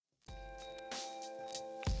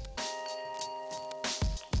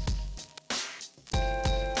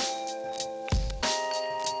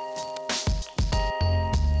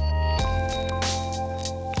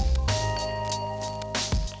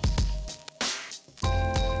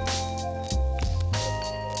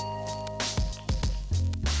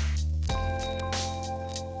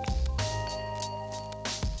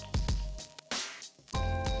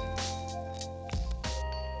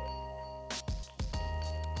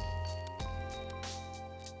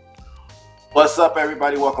What's up,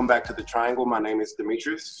 everybody? Welcome back to The Triangle. My name is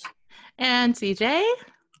Demetrius. And CJ.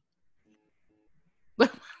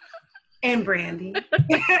 And Brandy.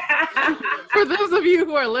 For those of you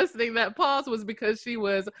who are listening, that pause was because she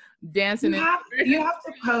was dancing. You have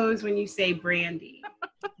to pose when you say Brandy.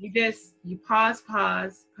 You pause,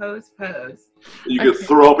 pose. You can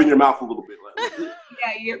throw up in your mouth a little bit.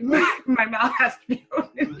 Yeah, my mouth has to be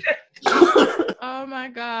open. Oh my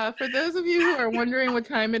God. For those of you who are wondering what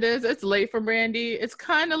time it is, it's late for Brandy. It's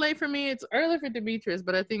kind of late for me. It's early for Demetrius,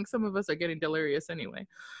 but I think some of us are getting delirious anyway.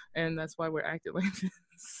 And that's why we're acting like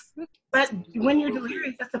this. But when you're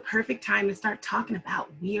delirious, that's the perfect time to start talking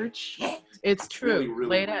about weird shit. It's true. Really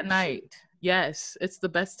late at night. Shit. Yes, it's the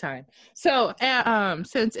best time. So,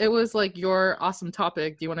 since it was like your awesome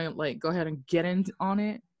topic, do you want to like go ahead and get in on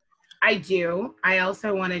it? I do. I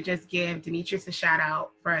also want to just give Demetrius a shout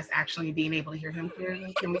out for us actually being able to hear him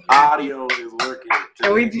clearly. Audio is working.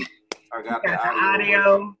 Can we do? I got the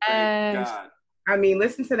audio. And I mean,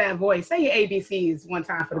 listen to that voice. Say your ABCs one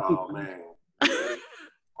time for the people. Oh man,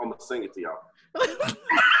 I'm gonna sing it to y'all.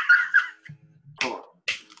 Come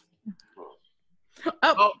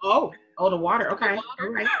on. Oh, the water. Okay. All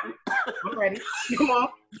right. I'm ready.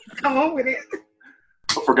 Come on with it.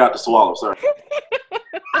 I forgot to swallow. Sorry.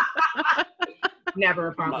 Never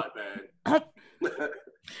a problem. My bad.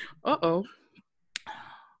 Uh-oh.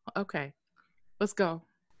 Okay. Let's go.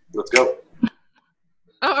 Oh,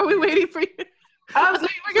 are we waiting for you? I was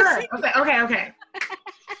like, okay.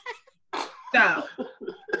 So,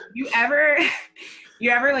 you ever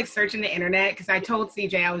like search in the internet? Because I told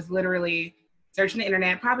CJ I was literally searching the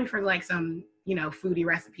internet, probably for like some, foodie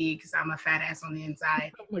recipe, because I'm a fat ass on the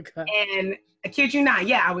inside. Oh my God. And I kid you not,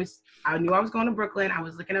 yeah, I knew I was going to Brooklyn. I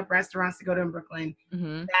was looking up restaurants to go to in Brooklyn.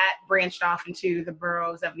 Mm-hmm. That branched off into the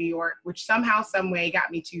boroughs of New York, which somehow, some way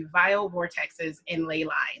got me to Vile Vortexes and Ley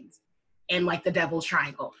Lines and like the Devil's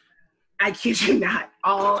Triangle. I kid you not,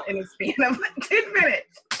 all in a span of like 10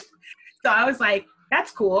 minutes. So I was like,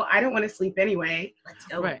 that's cool. I don't want to sleep anyway. Let's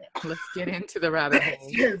go with it. Let's get into the rabbit hole.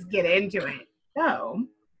 Let's just get into it. So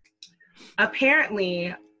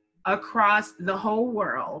apparently across the whole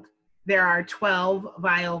world, there are 12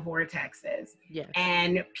 Vile Vortexes. Yes.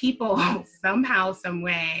 And people somehow, some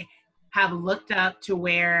way have looked up to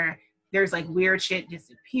where there's like weird shit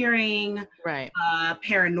disappearing, right?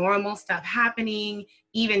 Paranormal stuff happening,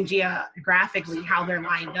 even geographically, how they're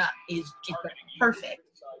lined up is perfect.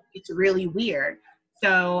 It's really weird.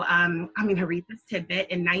 So I'm going to read this tidbit.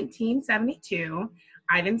 In 1972,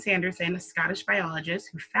 Ivan Sanderson, a Scottish biologist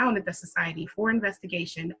who founded the Society for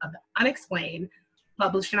Investigation of the Unexplained,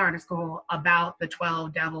 published an article about the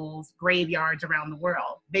 12 devils graveyards around the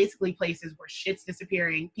world. Basically places where shit's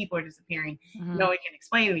disappearing, people are disappearing, no one can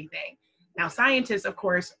explain anything. Now, scientists, of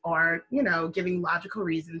course, are, giving logical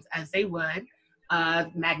reasons as they would.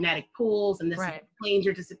 Magnetic pools, and this is why planes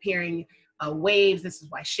are disappearing, waves, this is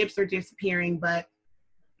why ships are disappearing. But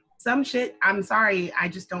some shit, I'm sorry, I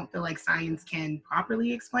just don't feel like science can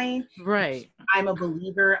properly explain. Right. I'm a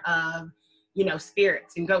believer of,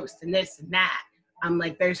 spirits and ghosts and this and that. I'm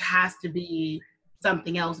like, there has to be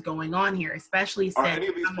something else going on here, especially since... Are any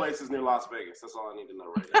of these places near Las Vegas? That's all I need to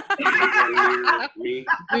know right now. Me?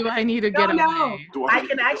 Do I need to get away? No. I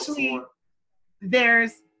can actually...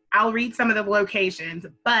 I'll read some of the locations,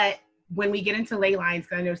 but when we get into ley lines,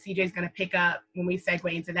 because I know CJ's going to pick up when we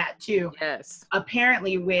segue into that too. Yes.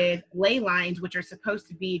 Apparently with ley lines, which are supposed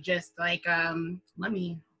to be just like, let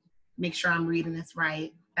me make sure I'm reading this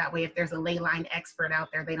right. That way, if there's a ley line expert out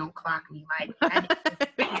there, they don't clock me like that.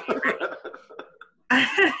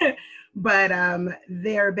 But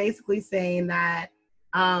they're basically saying that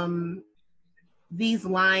these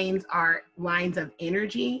lines are lines of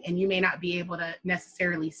energy, and you may not be able to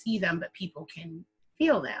necessarily see them, but people can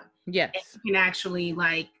feel them. Yes. And you can actually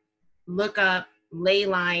like look up ley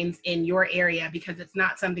lines in your area, because it's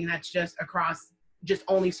not something that's just across just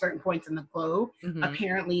only certain points in the globe. Mm-hmm.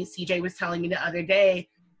 Apparently, CJ was telling me the other day,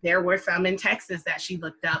 there were some in Texas that she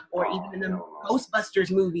looked up, or even in the Ghostbusters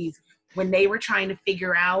movies, when they were trying to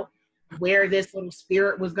figure out where this little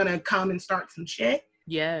spirit was going to come and start some shit.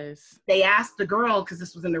 Yes. They asked the girl, because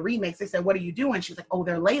this was in the remakes, they said, what are you doing? She was like, oh,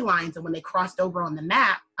 they're ley lines. And when they crossed over on the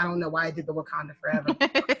map, I don't know why I did the Wakanda Forever.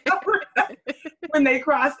 when they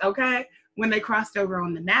crossed over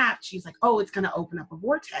on the map, she's like, oh, it's going to open up a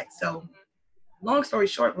vortex. So long story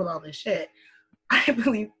short, with all this shit, I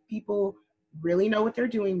believe people really know what they're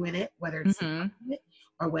doing with it, whether it's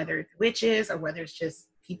or whether it's witches, or whether it's just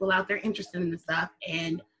people out there interested in the stuff.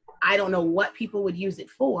 And I don't know what people would use it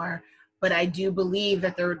for, but I do believe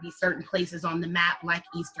that there would be certain places on the map like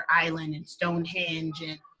Easter Island and Stonehenge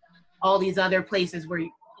and all these other places where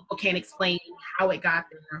people can't explain how it got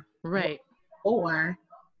there. Right. Or,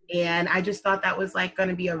 and I just thought that was like going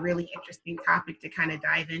to be a really interesting topic to kind of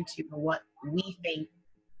dive into what we think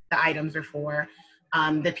the items are for.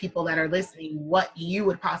 The people that are listening, what you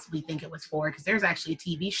would possibly think it was for, because there's actually a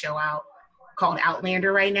TV show out called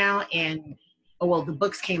Outlander right now, and the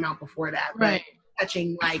books came out before that, Right. but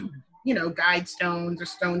touching like, you know, Guidestones or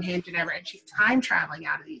Stonehenge and ever, and she's time traveling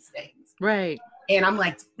out of these things. Right. And I'm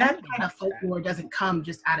like, that kind of folklore doesn't come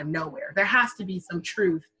just out of nowhere. There has to be some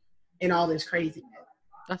truth in all this craziness.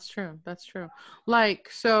 That's true. That's true. Like,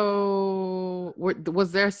 so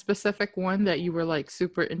was there a specific one that you were like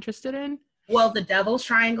super interested in? Well, the Devil's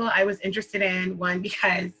Triangle, I was interested in one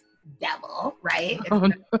because devil, right? Oh,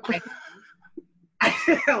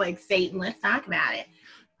 Like Satan, let's talk about it.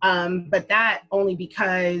 But that only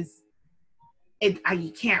because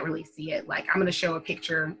you can't really see it. Like, I'm going to show a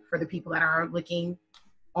picture for the people that are looking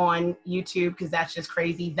on YouTube, because that's just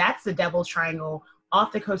crazy. That's the Devil's Triangle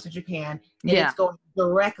off the coast of Japan. And it's going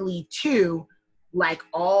directly to like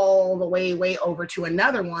all the way over to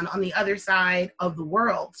another one on the other side of the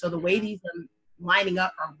world. So the way these are lining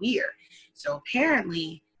up are weird. So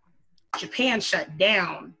apparently Japan shut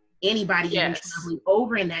down anybody even traveling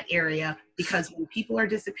over in that area, because when people are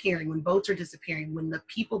disappearing, when boats are disappearing, when the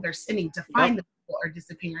people they're sending to find the people are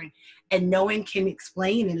disappearing, and no one can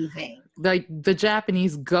explain anything. Like the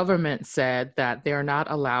Japanese government said that they're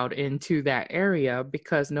not allowed into that area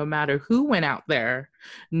because no matter who went out there,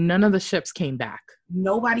 none of the ships came back.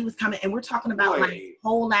 Nobody was coming, and we're talking about like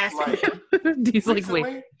whole ass. He's like,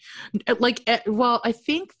 wait, well, I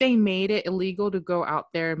think they made it illegal to go out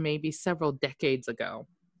there maybe several decades ago.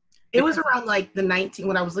 It was around like when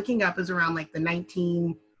I was looking up, it was around like the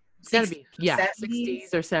 1960s,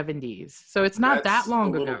 60s or 70s. So it's not that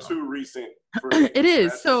long ago. Too recent. It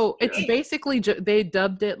is. So it's basically, they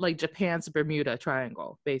dubbed it like Japan's Bermuda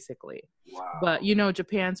Triangle, basically. Wow. But, you know,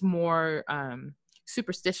 Japan's more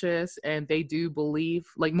superstitious, and they do believe,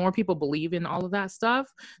 like, more people believe in all of that stuff.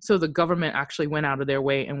 So the government actually went out of their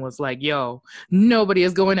way and was like, yo, nobody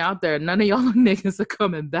is going out there. None of y'all niggas are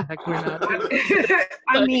coming back. We're not.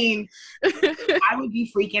 I mean, I would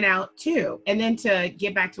be freaking out too. And then to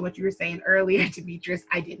get back to what you were saying earlier, Demetrius,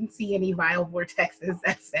 I didn't see any vile vortexes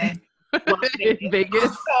that said Las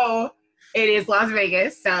Vegas. So it is Las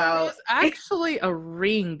Vegas. So there's actually a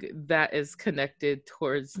ring that is connected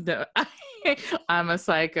towards the. I'm a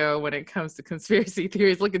psycho when it comes to conspiracy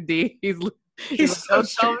theories. Look at D. He's so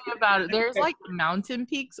tell me about it. There's like mountain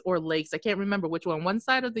peaks or lakes. I can't remember which one. One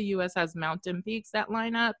side of the U.S. has mountain peaks that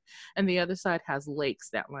line up, and the other side has lakes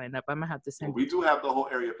that line up. I'm gonna have to send. We do have the whole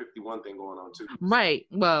Area 51 thing going on too. Right.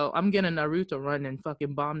 Well, I'm gonna Naruto run and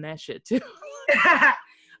fucking bomb that shit too.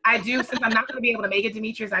 I do. Since I'm not gonna be able to make it,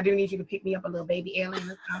 Demetrius, I do need you to pick me up a little baby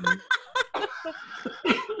alien.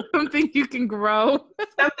 Something you can grow.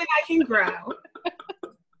 Something I can grow.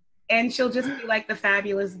 And she'll just be like the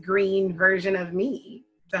fabulous green version of me.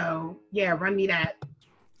 So yeah, run me that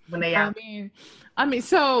when they out. I mean,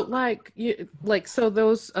 so so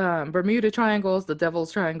those Bermuda Triangles, the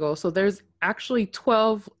Devil's Triangle. So there's actually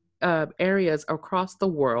 12 areas across the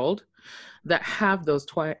world that have those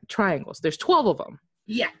triangles. There's 12 of them.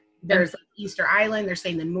 Yeah. There's Easter Island. They're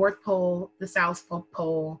saying the North Pole, the South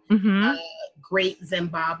Pole, Great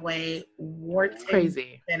Zimbabwe, Wharton.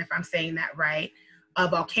 Crazy. And if I'm saying that right, a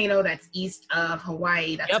volcano that's east of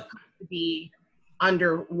Hawaii that's supposed to be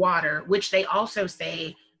underwater, which they also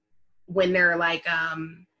say when they're like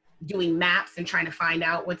doing maps and trying to find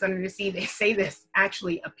out what's under the sea, they say this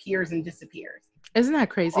actually appears and disappears. Isn't that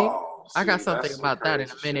crazy? I got something about that in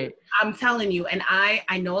a minute. I'm telling you, and I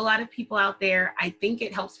know a lot of people out there. I think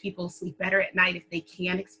it helps people sleep better at night if they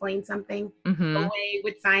can explain something away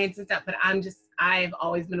with science and stuff. But I've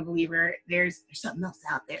always been a believer. There's something else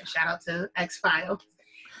out there. Shout out to X-Files.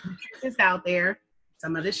 It's out there.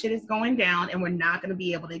 Some of this shit is going down, and we're not going to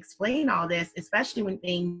be able to explain all this, especially when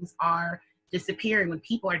things are disappearing, when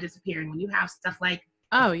people are disappearing, when you have stuff like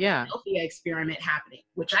Philadelphia experiment happening,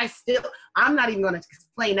 which I'm not even going to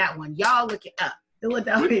explain that one. Y'all look it up.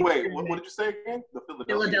 Philadelphia. Wait, what did you say again? The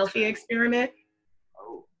Philadelphia experiment.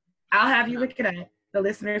 Oh. I'll have you look it up. The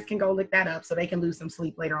listeners can go look that up so they can lose some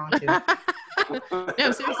sleep later on too.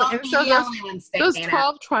 Yeah, seriously. And so those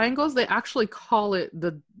 12 triangles, they actually call it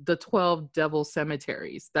the 12 devil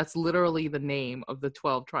cemeteries. That's literally the name of the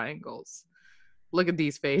 12 triangles. Look at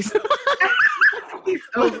these faces. He's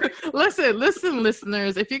over. Listen,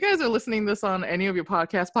 listeners. If you guys are listening to this on any of your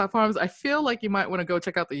podcast platforms, I feel like you might want to go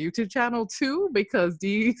check out the YouTube channel too, because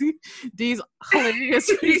Dee's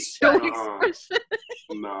hilarious facial expression.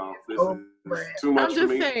 No, this Oh, is too much I'm for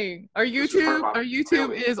just me. saying, our This is hurt YouTube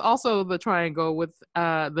my feelings. is also the triangle with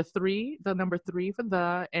the number 3 for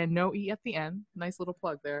the, and no E at the end. Nice little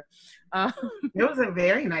plug there. It was a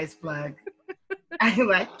very nice plug. I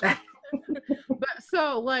like that. But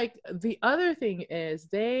so like the other thing is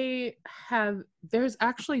there's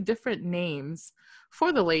actually different names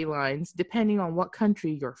for the ley lines depending on what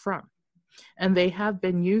country you're from. And they have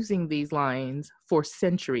been using these lines for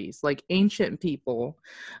centuries, like ancient people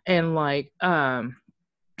and like what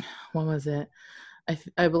was it?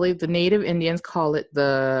 I believe the native Indians call it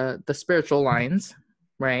the spiritual lines,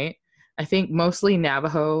 right? I think mostly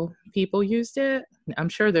Navajo people used it. I'm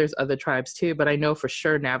sure there's other tribes too, but I know for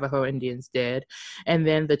sure Navajo Indians did. And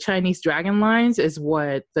then the Chinese dragon lines is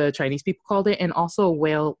what the Chinese people called it, and also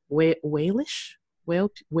Walish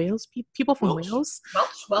people from Welsh. Wales.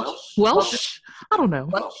 Welsh. Welsh? I don't know.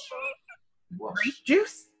 Welsh. Grape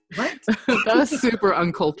juice? What? That was super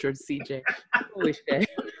uncultured, CJ. Holy shit.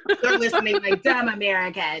 They're listening like dumb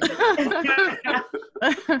Americans.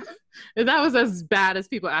 That was as bad as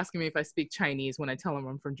people asking me if I speak Chinese when I tell them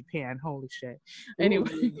I'm from Japan. Holy shit. Anyway.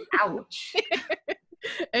 Ooh, ouch.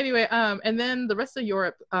 Anyway, and then the rest of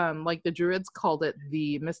Europe, like the Druids called it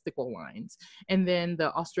the mystical lines, and then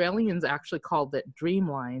the Australians actually called it dream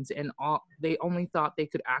lines, and they only thought they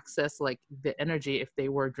could access like the energy if they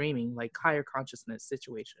were dreaming, like higher consciousness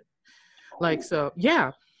situation. Like, so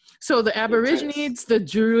yeah. So the Aborigines, the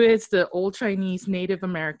Druids, the old Chinese Native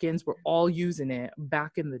Americans were all using it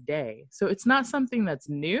back in the day. So it's not something that's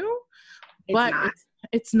new, but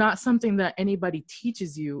it's not something that anybody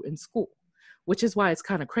teaches you in school, which is why it's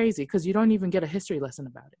kind of crazy, because you don't even get a history lesson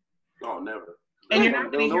about it. Oh, never. And you're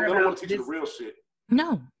not going to hear They don't want about to teach you the real shit.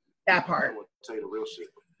 No. that They part. want to tell you the real shit.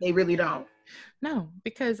 They really don't. No,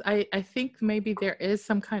 because I think maybe there is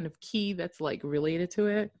some kind of key that's like related to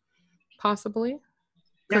it, possibly.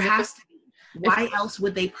 There 'Cause has to be. Why else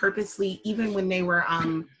would they purposely, even when they were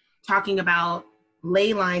talking about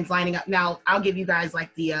ley lines lining up? Now, I'll give you guys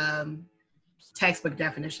like the textbook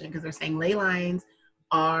definition, because they're saying ley lines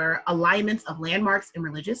are alignments of landmarks and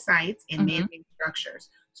religious sites and man-made structures.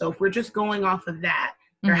 So if we're just going off of that,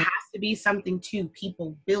 there has to be something to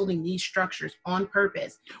people building these structures on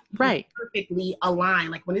purpose. Right. Perfectly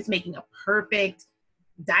aligned. Like when it's making a perfect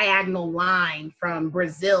diagonal line from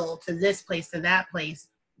Brazil to this place to that place,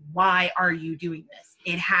 why are you doing this?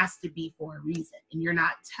 It has to be for a reason. And you're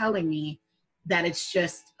not telling me that it's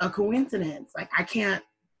just a coincidence. Like I can't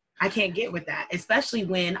get with that, especially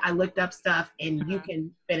when I looked up stuff, and you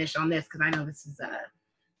can finish on this because I know this is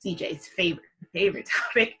CJ's favorite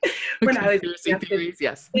topic. When I was Conspiracy theories,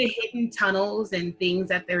 yes. the hidden tunnels and things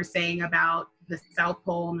that they're saying about the South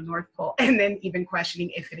Pole and the North Pole, and then even questioning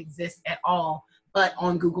if it exists at all. But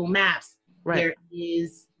on Google Maps, there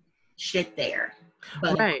is shit there.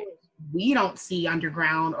 But of course, we don't see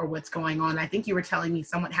underground or what's going on. I think you were telling me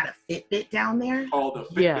someone had a Fitbit down there. Oh, the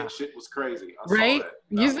Fitbit shit was crazy. I saw that.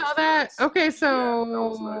 You saw that? Okay, so that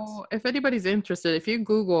was nuts. if anybody's interested, if you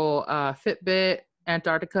Google Fitbit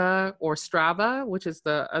Antarctica or Strava, which is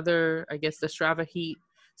the other, I guess the Strava heat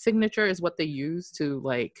signature is what they use to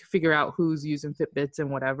like figure out who's using Fitbits and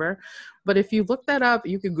whatever. But if you look that up,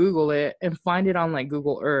 you can Google it and find it on like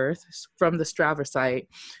Google Earth from the Strava site.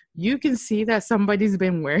 You can see that somebody's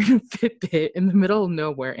been wearing a Fitbit in the middle of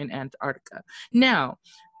nowhere in Antarctica. Now,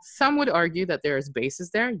 some would argue that there's bases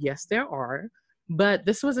there. Yes, there are. But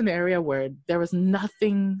this was an area where there was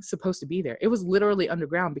nothing supposed to be there. It was literally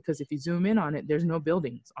underground, because if you zoom in on it, there's no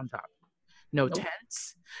buildings on top. No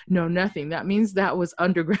tents, no nothing. That means that was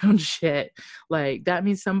underground shit. Like, that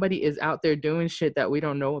means somebody is out there doing shit that we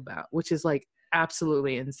don't know about, which is like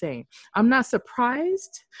absolutely insane. I'm not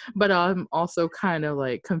surprised, but I'm also kind of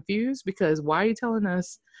like confused, because why are you telling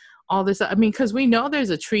us all this? I mean, because we know there's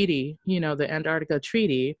a treaty, you know, the Antarctica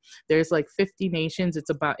Treaty. There's like 50 nations.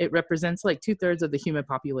 It represents like 2/3 of the human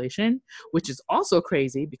population, which is also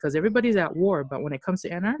crazy because everybody's at war. But when it comes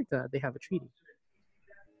to Antarctica, they have a treaty.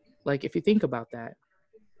 Like, if you think about that,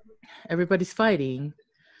 everybody's fighting.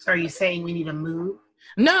 So are you saying we need to move?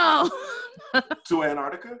 No! To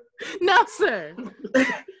Antarctica? No, sir.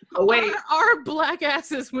 Oh, wait. Our black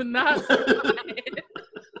asses would not.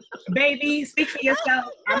 Baby, speak for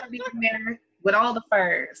yourself. I'm going to be in there with all the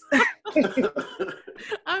furs.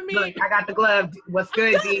 I mean, Look, I got the glove. What's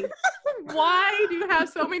good, D? Why do you have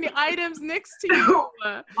so many items next to you?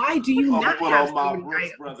 Why do you I'm not put have on my so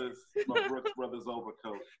many Brooks items? Brothers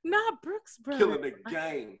overcoat. Not Brooks Brothers. Killing the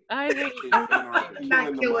game. I hate In Antarctica. everything.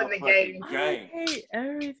 Not killing the motherfucking I hate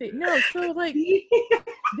everything. No, so like they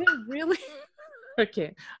really. I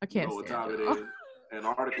can't You know what stand time it. it is.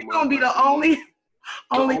 Antarctica. You're gonna be the motherfucker. only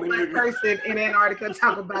only black nigga. person in Antarctica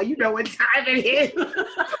talk about, you know what time it is.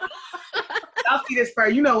 I'll see this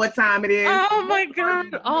first. You know what time it is. Oh my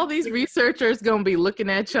God! All these researchers gonna be looking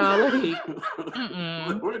at y'all like,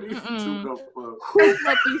 mm-mm, Where these two go from? who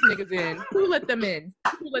let these niggas in? Who let them in?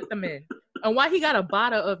 Who let them in? And why he got a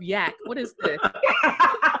bottle of yak? What is this?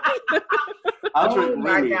 I Oh drink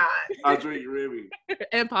my Remy. God. I drink Remy.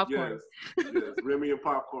 And popcorn. Yes. Remy and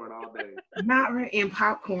popcorn all day. Not in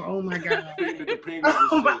popcorn. Oh my God. The penguins and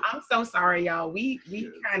Oh, shit. I'm so sorry, y'all. We Yeah.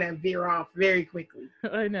 kind of veer off very quickly.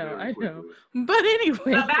 I know, Very I know. quickly. But anyway,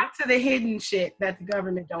 But back to the hidden shit that the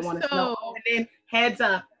government don't want us to know. So- And then heads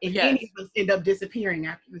up, if Yes. any of us end up disappearing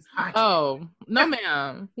after this podcast, oh no,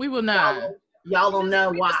 ma'am, we will not. y'all will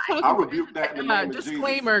know why. I rebuke that in the name of Jesus.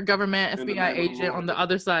 Disclaimer: government In the FBI name of the agent Lord. on the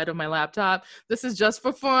other side of my laptop. This is just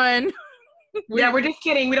for fun. Yeah, we're just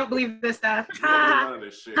kidding. We don't believe this stuff. We don't do none of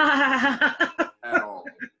this shit at all.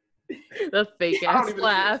 The fake I don't ass even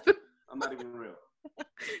laugh. I'm not even real.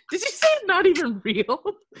 Did you say not even real?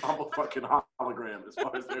 I'm a fucking hologram as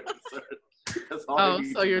far as they're concerned. That's all Oh, they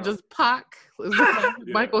need so to you're know. just Pac, is that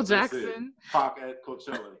Yeah, Michael that's it. Jackson. Pac at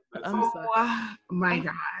Coachella. That's I'm it. sorry. Oh my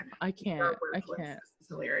God. I can't. You're I worthless. can't. It's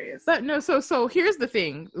hilarious. But no, so here's the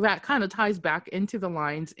thing that kind of ties back into the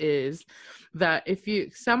lines is that if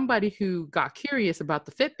somebody who got curious about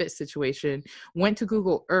the Fitbit situation went to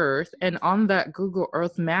Google Earth, and on that Google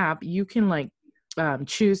Earth map, you can like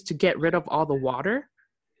choose to get rid of all the water,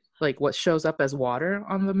 like what shows up as water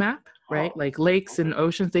on the map, right? Oh, Like lakes and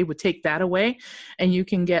oceans, they would take that away, and you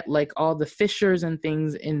can get like all the fissures and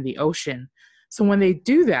things in the ocean. So when they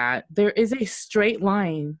do that, there is a straight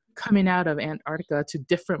line coming out of Antarctica to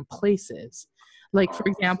different places. Like, for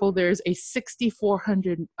example, there's a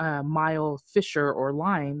 6,400 mile fissure or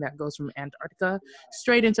line that goes from Antarctica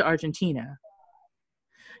straight into Argentina.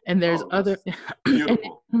 And there's Oh, other.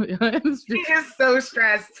 Beautiful. It's She's just so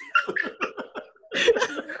stressed.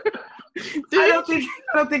 I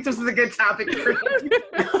don't think this is a good topic for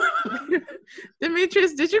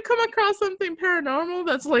Demetrius, did you come across something paranormal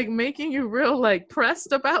that's like making you real like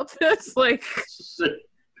pressed about this? Like,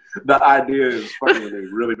 The idea is fucking with me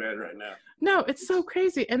really bad right now. no, it's so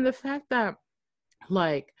crazy. And the fact that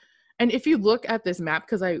like, and if you look at this map,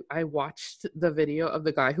 because I watched the video of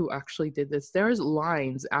the guy who actually did this, there's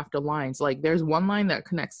lines after lines. Like there's one line that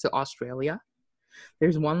connects to Australia.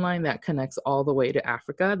 There's one line that connects all the way to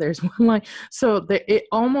Africa. There's one line. So it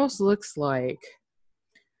almost looks like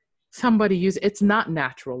somebody used, it's not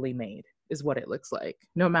naturally made is what it looks like.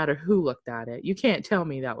 No matter who looked at it. You can't tell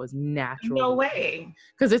me that was natural. No way.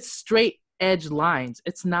 Because it's straight edge lines.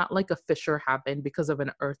 It's not like a fissure happened because of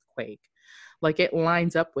an earthquake. Like it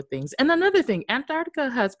lines up with things. And another thing, Antarctica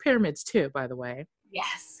has pyramids too, by the way.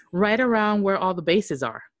 Yes. Right around where all the bases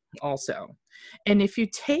are also. And if you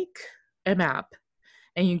take a map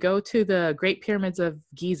and you go to the Great Pyramids of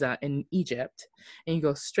Giza in Egypt and you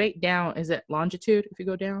go straight down, is it longitude if you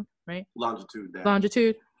go down, right? Longitude down.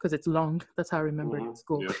 Longitude, because it's long. That's how I remember it in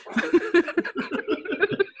school. Yep.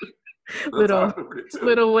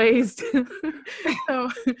 little ways. So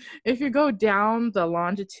if you go down the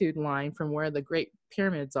longitude line from where the Great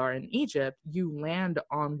Pyramids are in Egypt, you land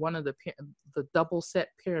on one of the double set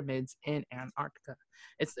pyramids in Antarctica.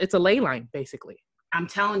 It's a ley line, basically. I'm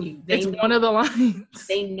telling you, It's one of the lines.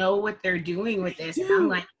 They know what they're doing with this. And I'm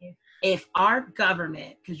like, if our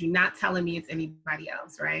government, because you're not telling me it's anybody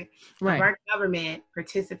else, right? Right. If our government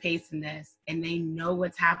participates in this and they know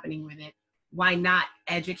what's happening with it, why not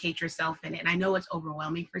educate yourself in it? And I know it's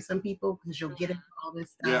overwhelming for some people because you'll get into all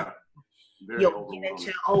this stuff. Yeah. Very You'll get overwhelming.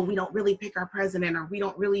 into, oh, we don't really pick our president, or we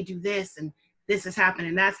don't really do this, and this is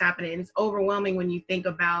happening, that's happening. And it's overwhelming when you think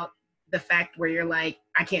about the fact where you're like,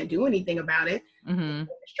 I can't do anything about it. Mm-hmm.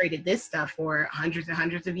 Demonstrated this stuff for hundreds and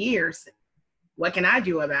hundreds of years. What can I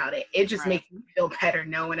do about it? It just makes me feel better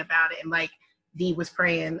knowing about it. And like Dee was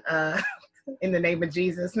praying, in the name of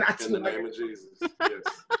Jesus, not In to the name of Jesus. Yes.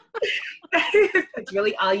 It's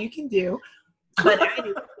really all you can do. But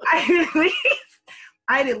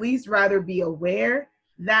I'd at least rather be aware.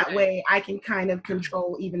 That Right. way I can kind of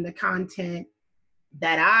control even the content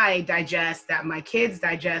that I digest, that my kids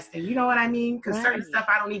digest. And you know what I mean? Because certain Right. stuff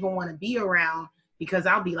I don't even want to be around because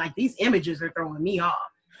I'll be like, these images are throwing me off.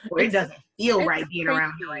 Or it doesn't feel it's right being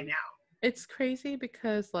around here crazy. right now. It's crazy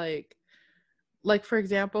because like like for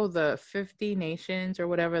example, the 50 nations or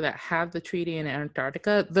whatever that have the treaty in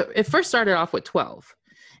Antarctica, it first started off with 12.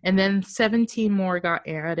 And then 17 more got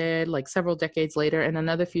added like several decades later, and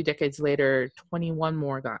another few decades later, 21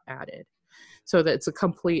 more got added. So that's a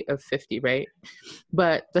complete of 50, right?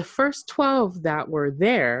 But the first 12 that were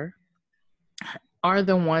there are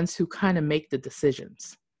the ones who kind of make the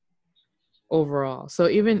decisions overall. So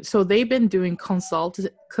they've been doing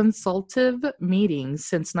consultative meetings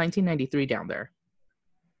since 1993 down there.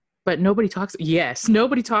 But nobody talks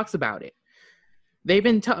about it. They've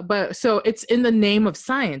been but so it's in the name of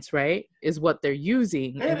science, right? Is what they're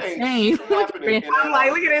using and saying. I'm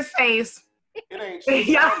like, look at his face. It ain't shit.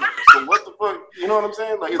 Yeah. So what the fuck? You know what I'm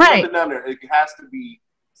saying? Like, it's right. something down there. It has to be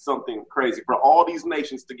something crazy for all these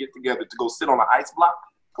nations to get together to go sit on an ice block.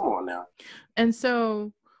 Come on now. And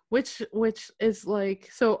so, which is like,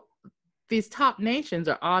 so these top nations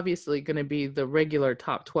are obviously going to be the regular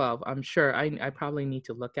top 12. I'm sure. I probably need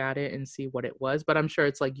to look at it and see what it was, but I'm sure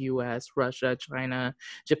it's like U.S., Russia, China,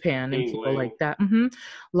 Japan, and people like that. Mm-hmm.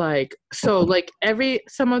 Like, so like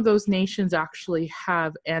some of those nations actually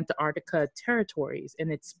have Antarctica territories, and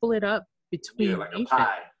it's split up between like nations. A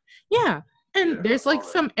pie. Yeah. And there's like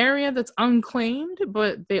some area that's unclaimed,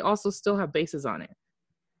 but they also still have bases on it.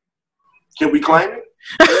 Can we claim it?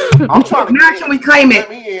 I'm trying to can we claim it? Let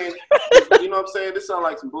me in. You know what I'm saying? This sounds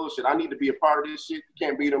like some bullshit. I need to be a part of this shit. You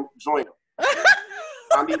can't beat them. Join them.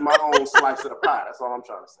 I need my own slice of the pie. That's all I'm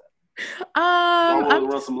trying to say. I want to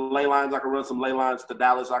run some ley lines. I can run some ley lines to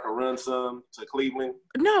Dallas. I can run some to Cleveland.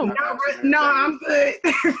 No, I'm good.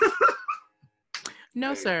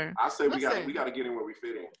 No, sir. I say we got to get in where we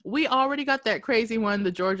fit in. We already got that crazy one,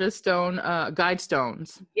 the Georgia Stone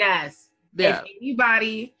Guidestones. Yes. Yeah. If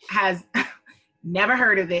anybody has never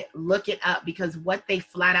heard of it, look it up, because what they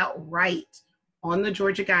flat out write on the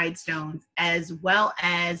Georgia Guidestones, as well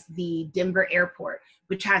as the Denver airport,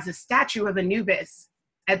 which has a statue of Anubis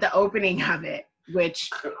at the opening of it, which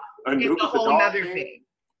is a whole other thing.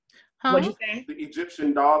 Huh? What'd you say? The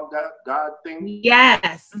Egyptian dog god thing?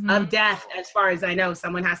 Yes, Mm-hmm. of death, as far as I know.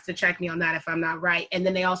 Someone has to check me on that if I'm not right. And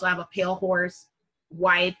then they also have a pale horse,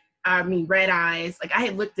 red eyes. Like, I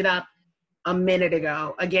had looked it up a minute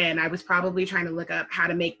ago. Again, I was probably trying to look up how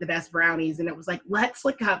to make the best brownies, and it was like, let's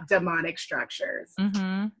look up demonic structures.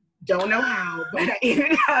 Mm-hmm. Don't know how, but I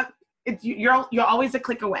ended up, you're always a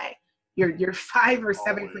click away. You're 5 or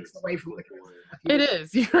 7 clicks away from looking at stuff. It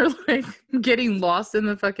is. You're like getting lost in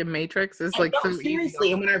the fucking matrix. It's like so seriously.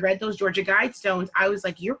 easy. And when I read those Georgia Guidestones, I was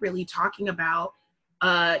like, you're really talking about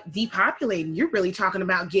depopulating. You're really talking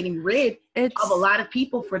about getting rid of a lot of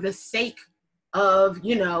people for the sake of,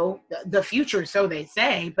 you know, the future, so they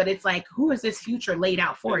say. But it's like, who is this future laid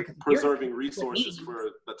out for? Preserving resources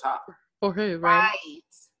for the top. For who, right?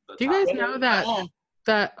 Do you guys know that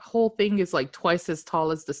that whole thing is like twice as tall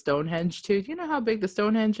as the Stonehenge too? Do you know how big the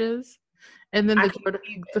Stonehenge is? And then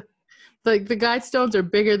the Guidestones are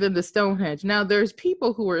bigger than the Stonehenge. Now, there's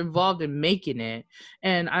people who were involved in making it,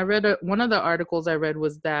 and I read one of the articles I read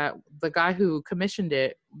was that the guy who commissioned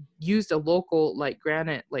it used a local like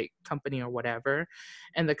granite like company or whatever,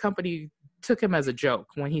 and the company took him as a joke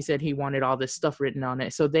when he said he wanted all this stuff written on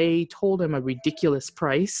it. So they told him a ridiculous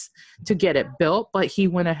price to get it built, but he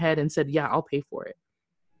went ahead and said, "Yeah, I'll pay for it."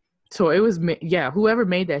 So it was, whoever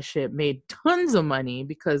made that shit made tons of money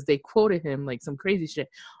because they quoted him like some crazy shit.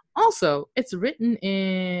 Also, it's written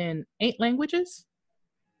in 8 languages.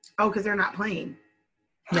 Oh, because they're not playing.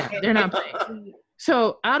 Yeah, they're not playing.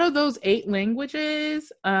 So out of those 8 languages,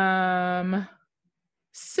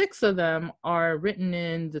 6 of them are written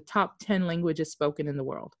in the top 10 languages spoken in the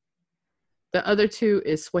world. The other 2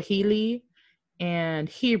 is Swahili and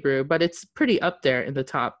Hebrew, but it's pretty up there in the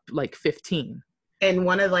top like 15. And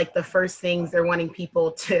one of like the first things they're wanting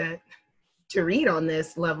people to read on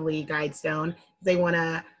this lovely Guidestone, they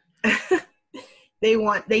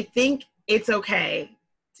think it's okay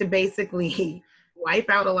to basically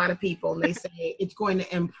wipe out a lot of people, and they say it's going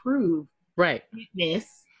to improve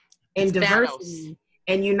fitness and diversity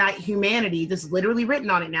and unite humanity. This is literally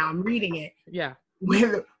written on it now. I'm reading it. Yeah.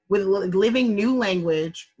 With living new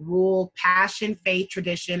language, rule, passion, faith,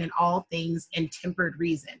 tradition, and all things in tempered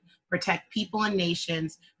reason. Protect people and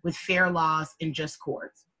nations with fair laws and just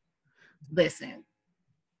courts. Listen.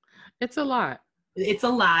 It's a lot. It's a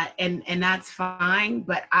lot, and that's fine,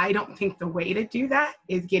 but I don't think the way to do that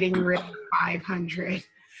is getting rid of 500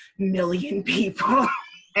 million people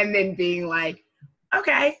and then being like,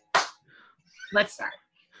 okay, let's start.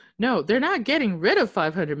 No, they're not getting rid of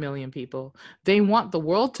 500 million people. They want the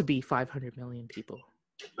world to be 500 million people.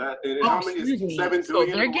 How many is 7 So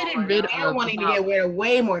billion? they're getting rid of. They're wanting to get rid of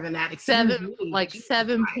way more than that.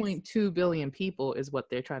 7.2 billion people is what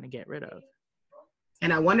they're trying to get rid of.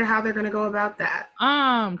 And I wonder how they're going to go about that.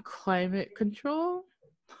 Climate control.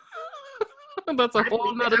 That's a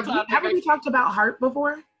whole nother topic. Haven't we talked about HAARP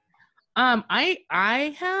before?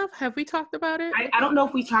 I have. Have we talked about it? I don't know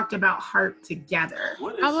if we talked about HAARP together.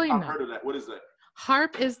 I've heard of that. What is that?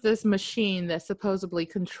 HAARP is this machine that supposedly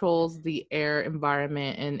controls the air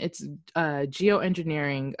environment, and it's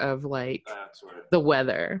geoengineering of like the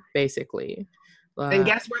weather, basically. And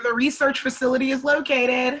guess where the research facility is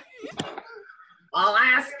located?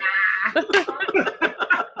 Alaska.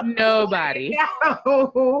 Nobody.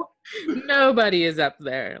 No. Nobody is up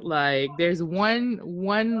there. Like, there's one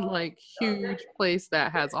like huge place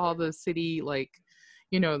that has all the city, like,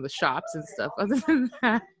 you know, the shops and stuff. Other than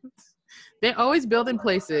that, they're always building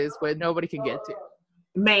places where nobody can get to.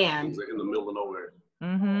 Man. It's like in the middle of nowhere.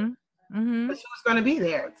 Who's going to be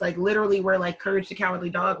there? It's like literally where like Courage the Cowardly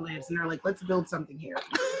Dog lives, and they're like, let's build something here.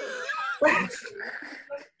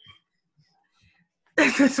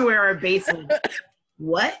 This is where our base is.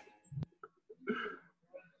 What?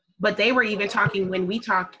 But they were even talking when we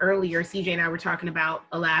talked earlier. CJ and I were talking about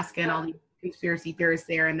Alaska and all the conspiracy theorists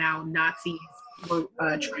there, and now Nazis were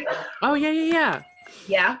trying. Oh yeah.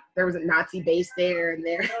 Yeah, there was a Nazi base there, and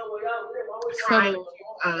they're trying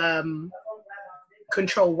to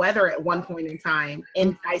control weather at one point in time.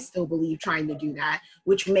 And I still believe trying to do that,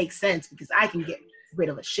 which makes sense because I can get rid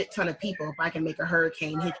of a shit ton of people if I can make a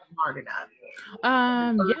hurricane hit you hard enough.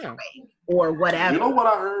 Yeah. Or whatever. You know what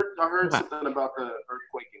I heard? I heard something about the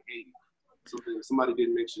earthquake in Haiti. Somebody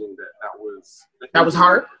did mention that was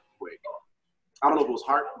HAARP? Earthquake. I don't know if it was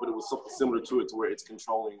HAARP, but it was something similar to it, to where it's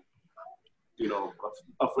controlling, you know,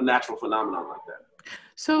 a natural phenomenon like that.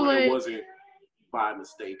 So where like, it wasn't by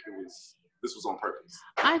mistake. This was on purpose.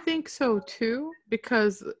 I think so too,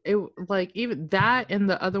 because it like even that and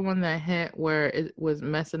the other one that hit where it was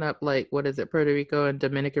messing up, like, what is it, Puerto Rico and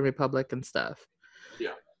Dominican Republic and stuff.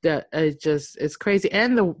 Yeah. That it's crazy.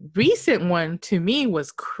 And the recent one to me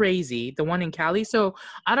was crazy, the one in Cali. So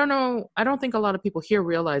I don't know, I don't think a lot of people here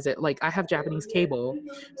realize it. Like, I have Japanese cable,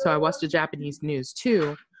 so I watch the Japanese news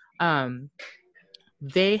too.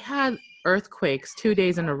 They had earthquakes 2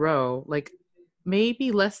 days in a row, like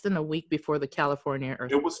maybe less than a week before the California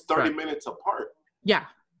earthquake. It was 30 minutes apart. Yeah.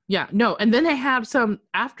 No, and then they have some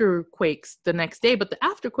afterquakes the next day, but the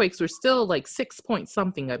afterquakes were still like 6 point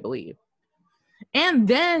something, I believe. And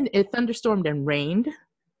then it thunderstormed and rained.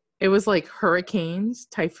 It was like hurricanes,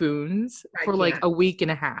 typhoons for like a week and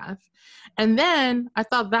a half. And then I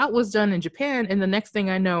thought that was done in Japan. And the next thing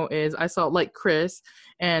I know is I saw like Chris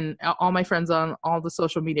and all my friends on all the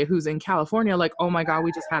social media who's in California, like, oh my God,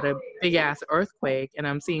 we just had a big ass earthquake. And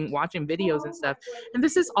I'm watching videos and stuff. And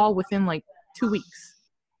this is all within like 2 weeks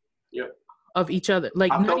of each other. Like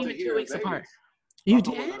not even 2 weeks apart. You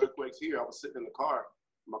did? Earthquakes here. I was sitting in the car.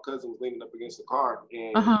 My cousin was leaning up against the car,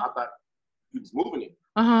 and I thought he was moving it.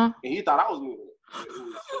 And he thought I was moving it.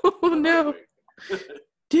 Oh no.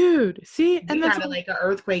 Dude, see? And that's like an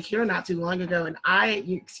earthquake here not too long ago, and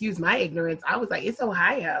you excuse my ignorance, I was like, it's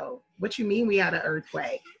Ohio. What you mean we had an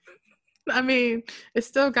earthquake? I mean, it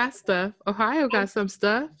still got stuff. Ohio got some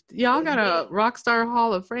stuff. Y'all got a Rockstar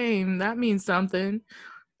Hall of Fame. That means something.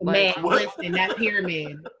 Man, listen, that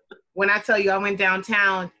pyramid. When I tell you I went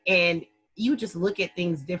downtown, and you just look at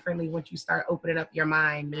things differently once you start opening up your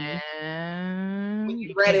mind. Man, when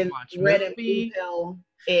you read and Intel,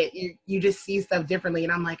 you just see stuff differently,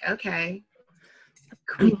 and I'm like, okay.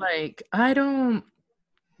 Like, I don't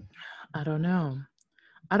know.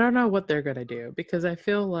 I don't know what they're gonna do, because I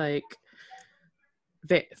feel like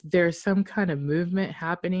there's some kind of movement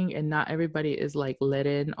happening, and not everybody is like let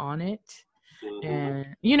in on it. And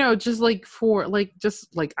you know, just like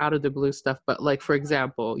out of the blue stuff, but like, for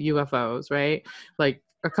example, UFOs, right? Like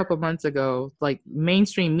a couple months ago, like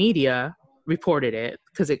mainstream media reported it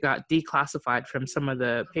because it got declassified from some of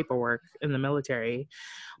the paperwork in the military,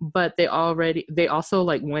 but they also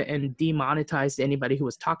like went and demonetized anybody who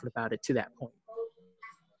was talking about it to that point.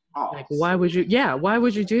 Like, why would you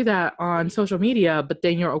do that on social media, but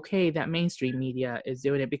then you're okay that mainstream media is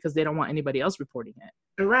doing it because they don't want anybody else reporting it?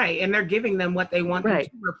 Right, and they're giving them what they want them to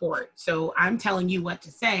report. So I'm telling you what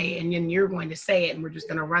to say, and then you're going to say it, and we're just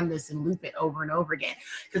going to run this and loop it over and over again.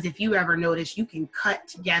 Because if you ever notice, you can cut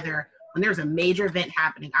together when there's a major event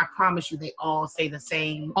happening. I promise you, they all say the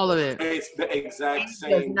same. All of it. It's the exact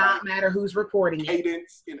same. It does not matter who's reporting it.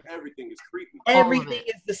 Cadence and everything is creepy. Everything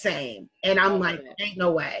is the same, and I'm like, ain't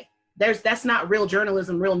no way. That's not real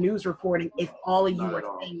journalism, real news reporting. If all of you are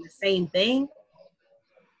saying the same thing.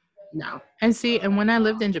 No. And see, and when I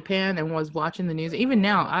lived in Japan and was watching the news, even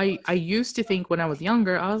now, I used to think when I was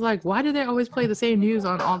younger, I was like, why do they always play the same news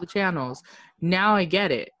on all the channels? Now I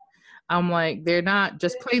get it. I'm like, they're not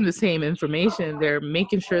just playing the same information. They're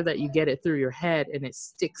making sure that you get it through your head and it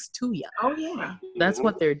sticks to you. Oh, yeah. That's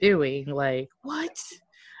what they're doing. Like, what?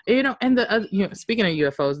 And speaking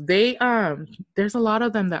of UFOs, there's a lot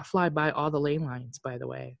of them that fly by all the lane lines, by the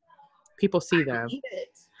way. People see them.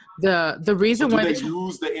 The reason why they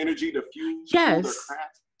use the energy to fuel their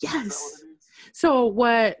craft? Yes. So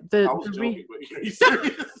what I was joking, but are you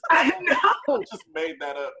serious? I know. I just made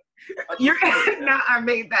that up. I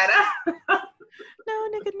made that up. No,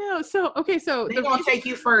 nigga, no. So okay, so they're gonna take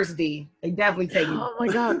you first, D. They definitely take you. Oh my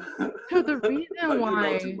god. So the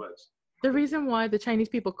reason why the Chinese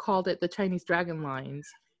people called it the Chinese dragon lines,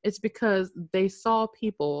 it's because they saw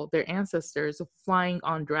people, their ancestors, flying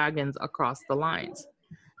on dragons across the lines.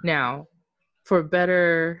 Now, for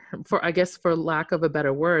lack of a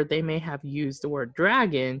better word, they may have used the word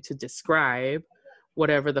dragon to describe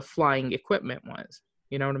whatever the flying equipment was.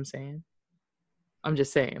 You know what I'm saying? I'm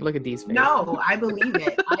just saying. Look at these faces. No, I believe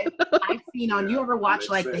it. I've seen on. You ever watch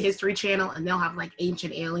like the History Channel and they'll have like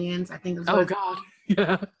ancient aliens? I think it's God,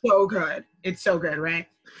 yeah, so good. It's so good, right?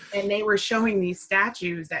 And they were showing these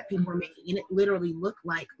statues that people were making, and it literally looked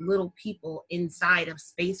like little people inside of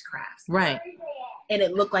spacecrafts. Right. And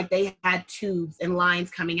it looked like they had tubes and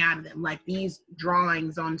lines coming out of them, like these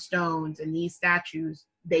drawings on stones and these statues.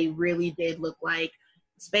 They really did look like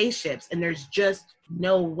spaceships, and there's just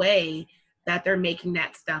no way that they're making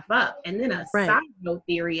that stuff up. And then a side note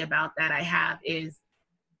theory about that I have is,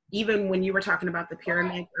 even when you were talking about the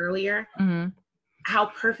pyramids earlier, how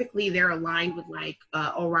perfectly they're aligned with like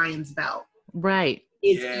Orion's belt. Right.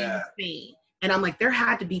 Is insane. And I'm like, there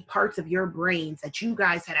had to be parts of your brains that you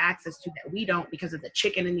guys had access to that we don't because of the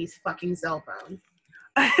chicken in these fucking cell phones.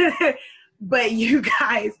 But you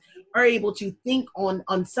guys are able to think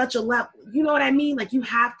on such a level. You know what I mean? Like, you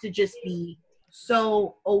have to just be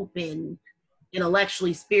so open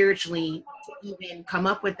intellectually, spiritually, to even come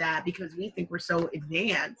up with that, because we think we're so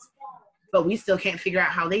advanced, but we still can't figure out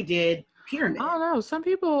how they did pyramids. I don't know. Some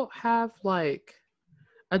people have like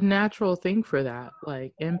a natural thing for that,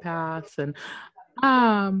 like empaths and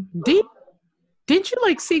didn't you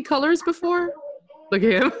like see colors before? Look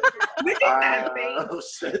at him. Oh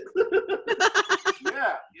shit.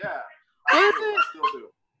 Yeah. I still do.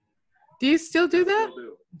 Do you still do that?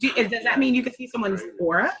 Does that mean you can see someone's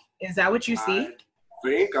aura? Is that what you see?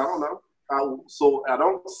 I don't know. So I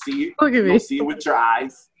don't see it. Look at me. You don't see it with your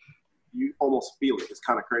eyes. You almost feel it. It's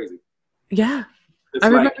kind of crazy. Yeah. I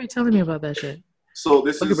remember you telling me about that shit. So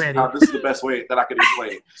this is the best way that I can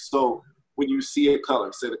explain it. So when you see a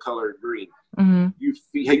color, say the color green, you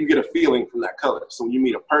get a feeling from that color. So when you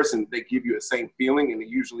meet a person, they give you the same feeling, and it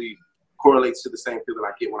usually correlates to the same feeling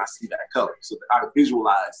I get when I see that color. So I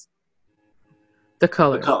visualize the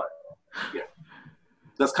color. Yeah.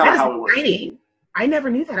 That's kind of how it works. Exciting. I never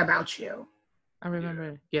knew that about you. I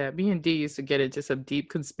remember. Yeah, me and D used to get into some deep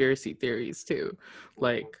conspiracy theories too.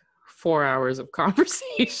 Like 4 hours of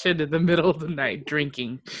conversation in the middle of the night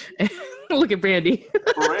drinking. Look at Brandy.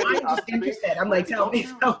 I'm just interested. I'm like, tell me.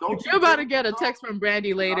 You're about to get a text from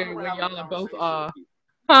Brandy later when y'all are both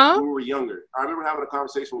when we were younger. I remember having a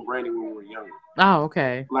conversation with Brandy when we were younger. Oh,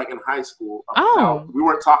 okay. Like in high school. We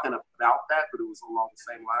weren't talking about that, but it was along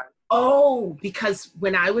the same line. Oh, because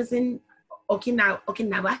when I was in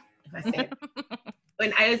Okinawa, if I say it.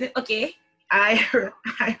 When I was in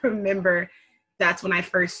I remember that's when I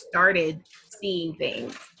first started seeing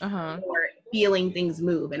things or feeling things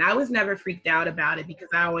move. And I was never freaked out about it because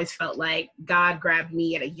I always felt like God grabbed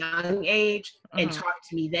me at a young age and talked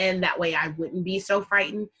to me then. That way I wouldn't be so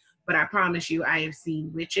frightened. But I promise you, I have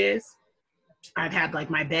seen witches. I've had like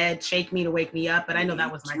my bed shake me to wake me up, but I know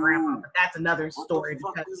that was my grandma. But that's another story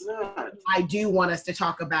because I do want us to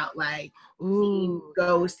talk about like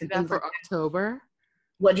ghosts and things for like October.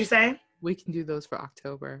 What'd you say? We can do those for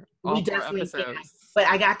October. We definitely can. But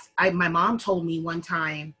my mom told me one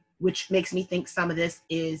time, which makes me think some of this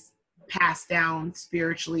is passed down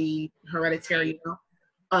spiritually, hereditary.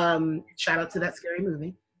 Shout out to that scary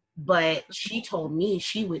movie. But she told me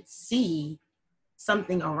she would see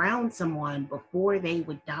something around someone before they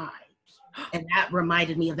would die. And that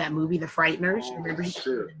reminded me of that movie, The Frighteners. Remember you put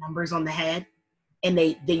the numbers on the head and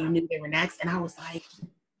they knew they were next. And I was like,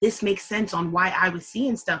 this makes sense on why I was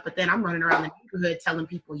seeing stuff. But then I'm running around the neighborhood telling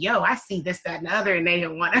people, yo, I see this, that, and the other. And they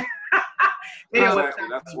didn't want to. Exactly.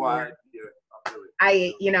 That's why.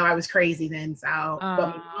 Yeah, I was crazy then. So,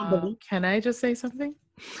 can I just say something?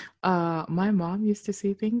 My mom used to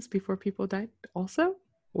see things before people died also.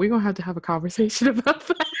 We're going to have a conversation about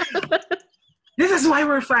that. This is why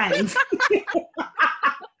we're friends.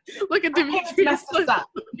 Look at Demetrius.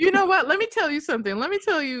 You know what? Let me tell you something. Let me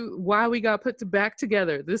tell you why we got put back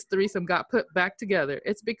together. This threesome got put back together.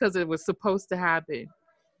 It's because it was supposed to happen.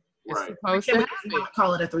 It's supposed to happen. Can we not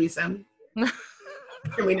call it a threesome?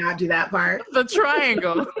 Can we not do that part? The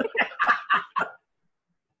triangle.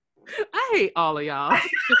 I hate all of y'all.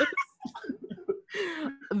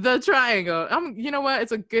 The triangle. You know what?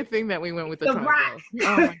 It's a good thing that we went with the triangle.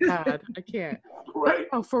 Oh my God, I can't. Right.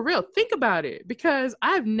 Oh, for real. Think about it, because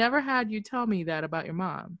I've never had you tell me that about your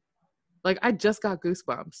mom. Like, I just got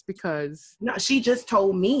goosebumps because no, she just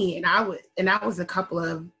told me, and that was a couple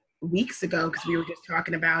of weeks ago because we were just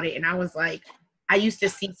talking about it, and I was like, I used to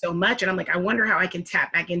see so much, and I'm like, I wonder how I can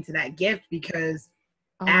tap back into that gift because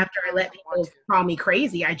after I let people call me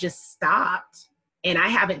crazy, I just stopped. And I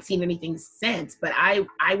haven't seen anything since, but I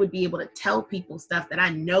would be able to tell people stuff that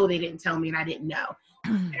I know they didn't tell me and I didn't know.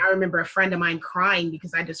 And I remember a friend of mine crying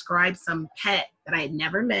because I described some pet that I had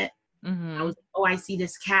never met. Mm-hmm. I was like, oh, I see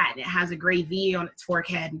this cat and it has a gray V on its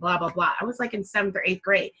forehead and blah, blah, blah. I was like in 7th or 8th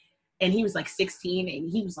grade. And he was like 16 and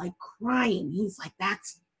he was like crying. He's like,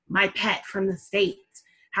 that's my pet from the States.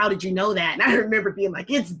 How did you know that? And I remember being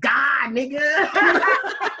like, it's God, nigga.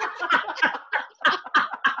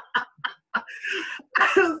 I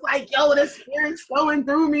was like, yo, the spirit's flowing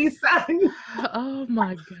through me, son. Oh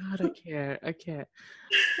my God, I can't.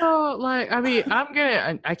 So, like, I mean,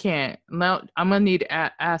 I can't. Now, I'm gonna need to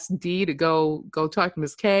ask D to go talk to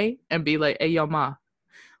Miss K and be like, hey, yo, ma.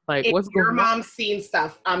 Like, if what's going on? Your mom's seen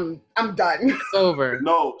stuff. I'm done. It's over.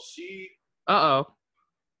 No, she. Uh-oh.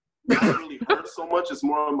 Not really hurt so much. It's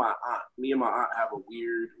more of my aunt. Me and my aunt have a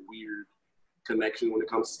weird connection when it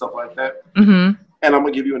comes to stuff like that. Mm-hmm. And I'm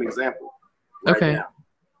gonna give you an example. Right now.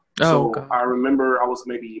 So God. I remember I was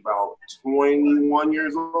maybe about 21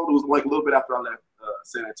 years old. It was like a little bit after I left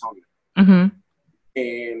San Antonio. Mm-hmm.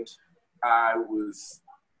 And I was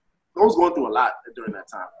going through a lot during that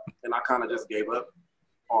time. And I kind of just gave up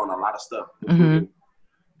on a lot of stuff, including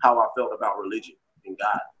how I felt about religion and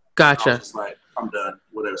God. Gotcha. I was just like, I'm done,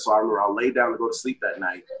 whatever. So I remember I laid down to go to sleep that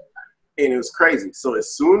night. And it was crazy. So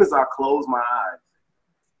as soon as I closed my eyes,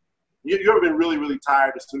 you ever been really, really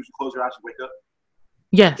tired? As soon as you close your eyes, you wake up?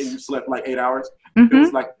 Yes. And you slept like 8 hours? Mm-hmm. It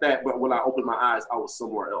was like that, but when I opened my eyes, I was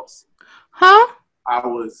somewhere else. Huh?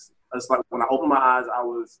 It's like when I opened my eyes,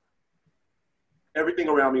 everything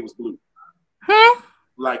around me was blue. Huh?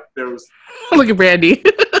 Like there was... Look at Brandy.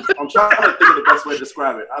 I'm trying to think of the best way to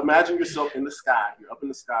describe it. Imagine yourself in the sky. You're up in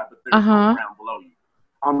the sky, but there's no ground below you.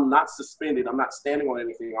 I'm not suspended. I'm not standing on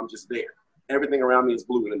anything. I'm just there. Everything around me is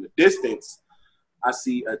blue. And in the distance, I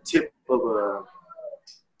see a tip of a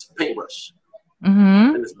paintbrush.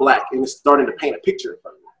 Mm-hmm. And it's black. And it's starting to paint a picture in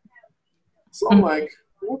front of me. So I'm like,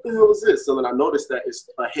 what the hell is this? So then I noticed that it's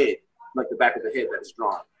a head, like the back of the head that's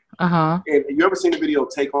drawn. Uh-huh. And you ever seen the video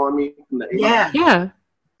Take On Me? From the yeah.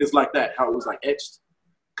 It's like that, how it was like etched.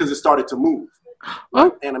 Because it started to move.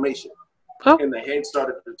 Like animation. Oh. And the head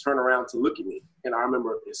started to turn around to look at me. And I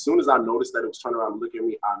remember as soon as I noticed that it was turning around to look at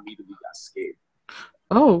me, I immediately got scared.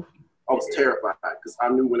 Oh. I was terrified because I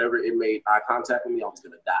knew whenever it made eye contact with me, I was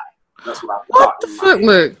going to die. That's what I thought. What the fuck?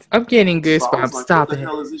 Look, I'm getting goosebumps. So like, stop what the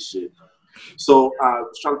hell is this shit? So I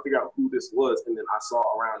was trying to figure out who this was. And then I saw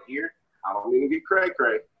around here, I don't mean to get cray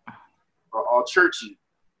or all churchy,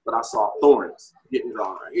 but I saw thorns getting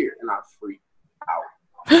drawn right here. And I freaked out.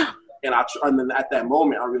 And then at that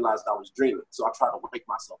moment, I realized I was dreaming. So I tried to wake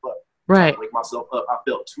myself up. Right. Wake myself up. I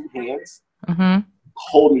felt 2 hands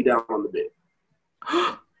hold me down on the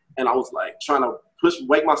bed. And I was like trying to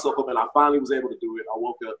wake myself up. And I finally was able to do it. I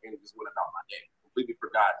woke up and just went about my day. Completely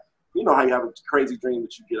forgot. You know how you have a crazy dream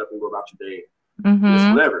that you get up and go about your day.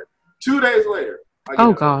 Just whatever. 2 days later.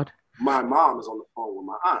 God. My mom is on the phone with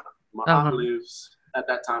my aunt. My aunt lives, at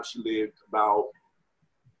that time, she lived about,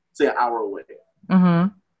 say, an hour away.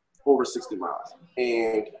 Over 60 miles.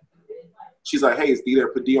 And she's like, hey, is D there?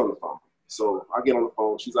 Put D on the phone. So I get on the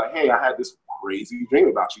phone. She's like, hey, I had this crazy dream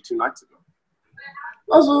about you 2 nights ago.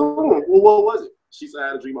 I was like, well, what was it? She said, I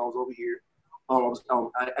had a dream. I was over here. I was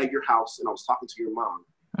at your house, and I was talking to your mom.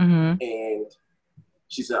 And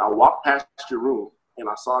she said, I walked past your room, and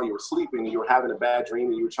I saw you were sleeping, and you were having a bad dream,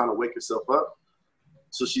 and you were trying to wake yourself up.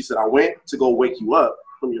 So she said, I went to go wake you up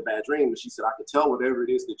from your bad dream. And she said, I could tell whatever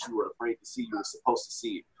it is that you were afraid to see, you were supposed to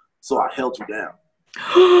see it. So I held you down.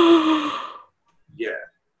 Yeah.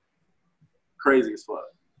 Crazy as fuck.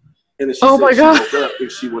 And then she said she woke up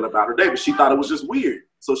and she went about her day, but she thought it was just weird.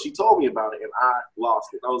 So she told me about it and I lost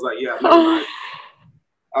it. I was like, yeah, never mind.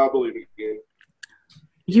 I'll believe it again.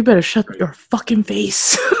 You better shut your fucking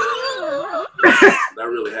face. That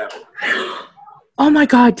really happened. Oh my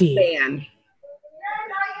God, D. Man.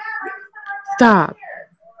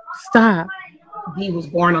 Stop. He was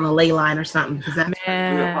born on a ley line or something. Because that's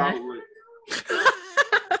man.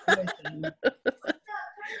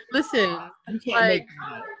 Listen, like,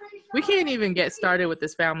 we can't even get started with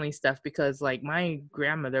this family stuff because, like, my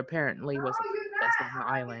grandmother apparently was the best on the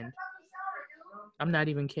island. I'm not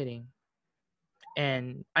even kidding.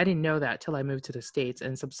 And I didn't know that till I moved to the States,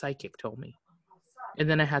 and some psychic told me. And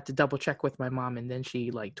then I had to double check with my mom, and then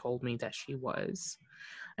she, like, told me that she was.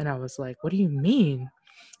 And I was like, what do you mean?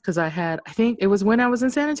 Because I think it was when I was in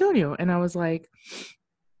San Antonio, and I was like,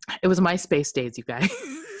 it was MySpace days, you guys.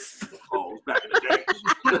 Oh, back in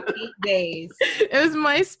the days. It was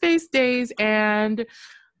MySpace days, and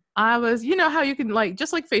I was, you know how you can, like,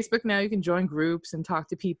 just like Facebook now, you can join groups and talk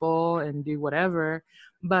to people and do whatever.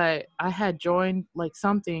 But I had joined, like,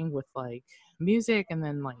 something with, like, music and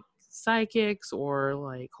then, like, psychics or,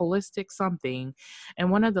 like, holistic something.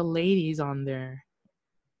 And one of the ladies on there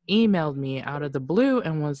emailed me out of the blue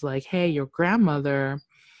and was like, hey, your grandmother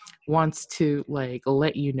wants to, like,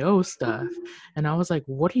 let you know stuff. And I was like,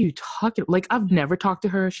 what are you talking? Like, I've never talked to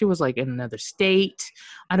her. She was, like, in another state.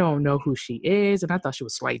 I don't know who she is. And I thought she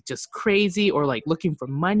was, like, just crazy or, like, looking for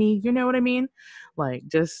money. You know what I mean? Like,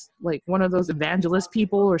 just, like, one of those evangelist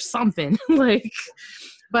people or something. Like,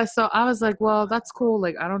 but so I was like, well, that's cool.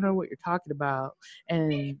 Like, I don't know what you're talking about.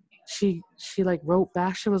 And she like wrote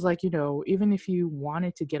back. She was like, you know, even if you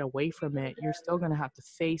wanted to get away from it, you're still going to have to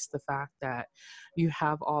face the fact that you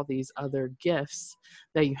have all these other gifts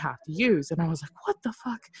that you have to use. And I was like, what the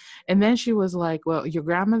fuck? And then she was like, well, your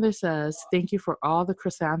grandmother says, thank you for all the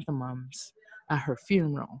chrysanthemums at her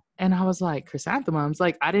funeral. And I was like, chrysanthemums?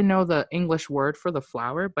 Like, I didn't know the English word for the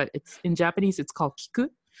flower, but it's in Japanese, it's called kiku.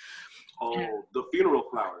 Oh, the funeral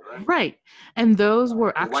flower, right? Right. And those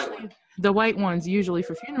were actually the white ones usually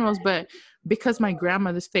for funerals, but because my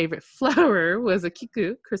grandmother's favorite flower was a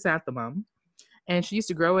kiku, chrysanthemum, and she used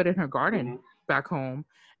to grow it in her garden back home.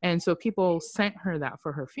 And so people sent her that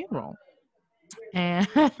for her funeral. And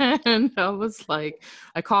I was like,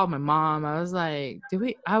 I called my mom. I was like,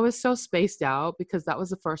 I was so spaced out because that was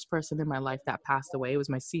the first person in my life that passed away. It was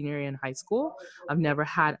my senior year in high school. I've never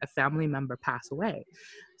had a family member pass away.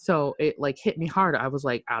 So it, like, hit me hard. I was,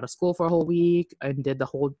 like, out of school for a whole week and did the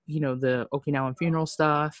whole, you know, the Okinawan funeral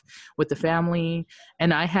stuff with the family.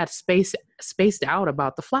 And I had spaced out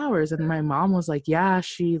about the flowers. And my mom was like, yeah,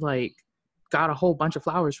 she, like, got a whole bunch of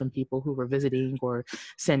flowers from people who were visiting or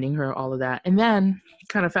sending her all of that. And then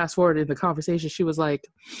kind of fast forward in the conversation, she was like,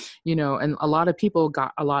 you know, and a lot of people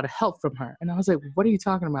got a lot of help from her. And I was like, what are you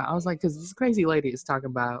talking about? I was like, because this crazy lady is talking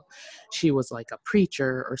about she was like a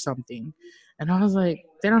preacher or something. And I was like,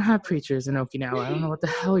 they don't have preachers in Okinawa. I don't know what the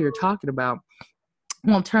hell you're talking about.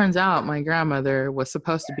 Well, it turns out my grandmother was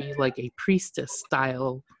supposed to be like a priestess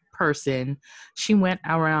style person. She went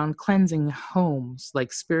around cleansing homes,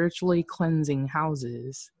 like spiritually cleansing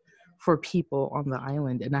houses for people on the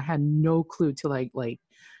island. And I had no clue till like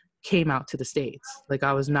came out to the States. Like,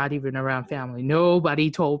 I was not even around family.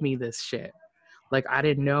 Nobody told me this shit. Like, I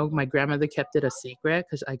didn't know. My grandmother kept it a secret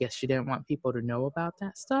because I guess she didn't want people to know about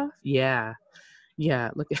that stuff. Yeah.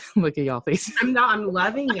 Look at y'all faces. I'm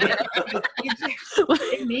loving it.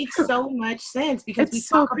 It makes so much sense because we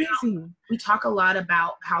talk a lot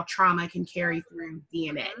about how trauma can carry through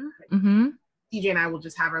DNA. Mm-hmm. TJ and I will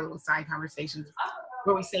just have our little side conversations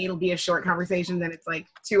where we say it'll be a short conversation, then it's like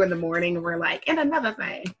 2 a.m. and we're like, and another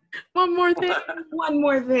thing. One more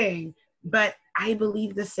thing. But I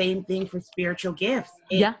believe the same thing for spiritual gifts.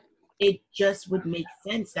 It just would make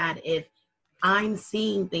sense that if I'm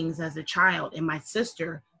seeing things as a child, and my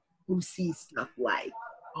sister who sees stuff like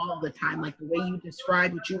all the time, like the way you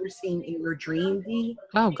described what you were seeing in your dream, Dee.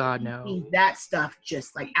 Oh God, no. That stuff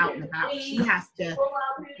just like out and about. She has to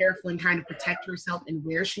be careful and kind of protect herself and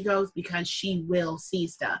where she goes because she will see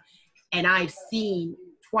stuff. And I've seen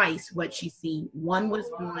twice what she's seen. One was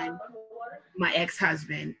on my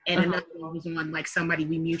ex-husband, and another one was on like somebody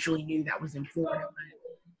we mutually knew that was in Florida.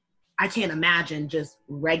 I can't imagine just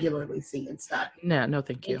regularly seeing stuff. No,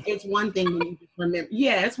 thank you. It's one thing when you just remember.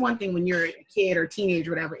 Yeah, it's one thing when you're a kid or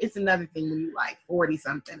teenager or whatever. It's another thing when you're like 40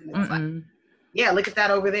 something. And it's like, yeah, look at that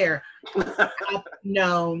over there.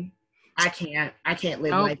 No, I can't. I can't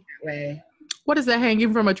live like that way. What is that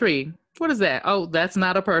hanging from a tree? What is that? Oh, that's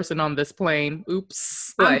not a person on this plane.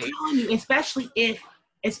 Oops. I'm telling you, especially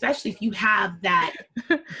if you have that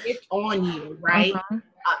gift on you, right?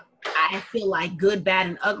 I feel like good, bad,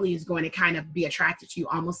 and ugly is going to kind of be attracted to you,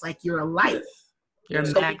 almost like you're a light. You're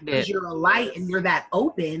a magnet. Because you're a light and you're that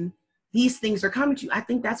open, these things are coming to you. I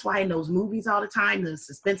think that's why in those movies all the time, the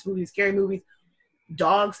suspense movies, scary movies,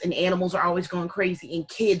 dogs and animals are always going crazy, and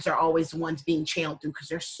kids are always the ones being channeled through because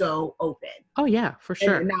they're so open. Oh yeah, for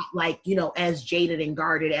sure. And they're not like, you know, as jaded and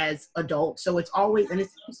guarded as adults. So it's always, and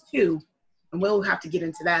it's too, and we'll have to get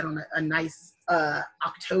into that on a nice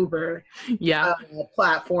October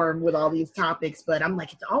platform with all these topics. But I'm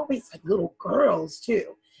like, it's always like little girls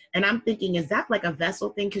too. And I'm thinking, is that like a vessel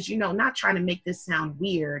thing? Because, you know, not trying to make this sound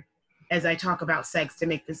weird as I talk about sex to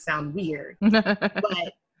make this sound weird.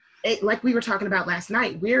 But like we were talking about last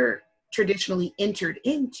night, we're traditionally entered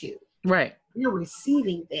into. Right. We're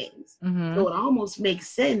receiving things. Mm-hmm. So it almost makes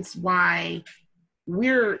sense why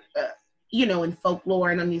we're, you know, in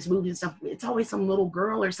folklore and on these movies and stuff, it's always some little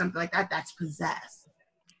girl or something like that that's possessed.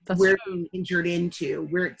 We're being entered into.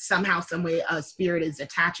 We're somehow, some way, a spirit is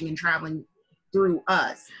attaching and traveling through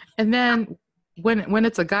us. And then when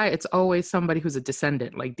it's a guy, it's always somebody who's a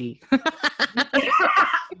descendant, like D.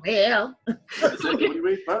 Well,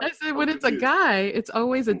 I said when it's a guy, it's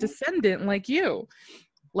always a descendant like you.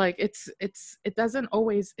 Like it doesn't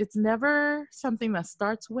always, it's never something that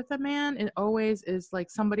starts with a man. It always is like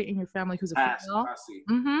somebody in your family who's a female. I see.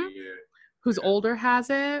 Mm-hmm. Yeah. Who's older has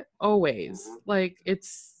it always. Mm-hmm. Like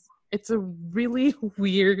it's a really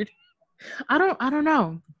weird, I don't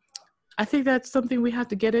know. I think that's something we have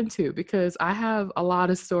to get into because I have a lot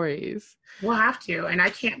of stories. We'll have to. And I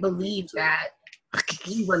can't believe that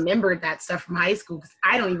you remembered that stuff from high school because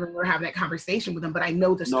I don't even remember having that conversation with them, but I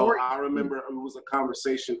know the story. No, I remember it was a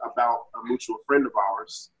conversation about a mutual friend of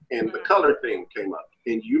ours and the color thing came up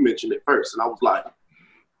and you mentioned it first. And I was like,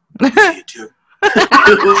 you too.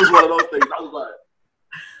 It was one of those things. I was like,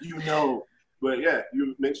 you know. But yeah,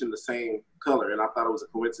 you mentioned the same color and I thought it was a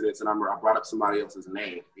coincidence. And I remember I brought up somebody else's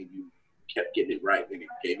name and you kept getting it right and it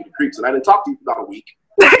gave me the creeps. And I didn't talk to you for about a week.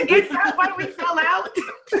 Is that why we fell out?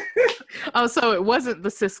 Oh, so it wasn't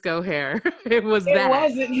the Cisco hair. It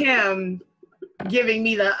wasn't him giving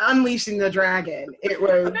me the unleashing the dragon. It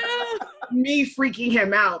was me freaking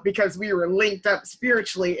him out because we were linked up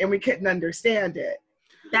spiritually and we couldn't understand it.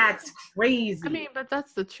 That's crazy. I mean, but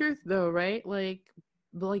that's the truth though, right? Like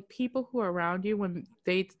people who are around you, when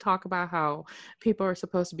they talk about how people are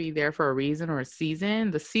supposed to be there for a reason or a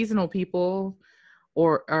season, the seasonal people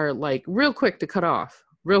are like real quick to cut off,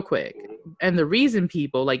 real quick. And the reason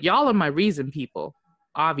people, like y'all are my reason people,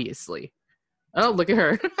 obviously. Oh, look at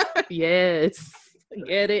her. Yes,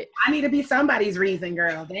 get it. I need to be somebody's reason,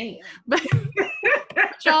 girl. Damn. But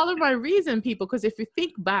y'all are my reason people, because if you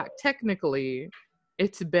think back, technically,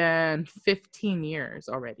 it's been 15 years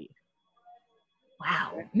already.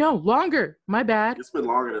 Wow. No, longer. My bad. It's been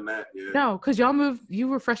longer than that, yeah. No, because y'all moved, you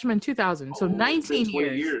were freshman in 2000, so 19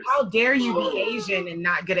 years. How dare you be Asian and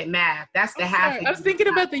not good at math? That's the half. I was thinking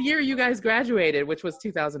about the year you guys graduated, which was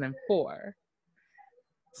 2004.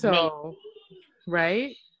 So,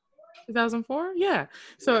 right? 2004? Yeah.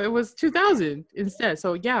 So it was 2000 instead.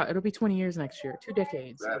 So yeah, it'll be 20 years next year. 2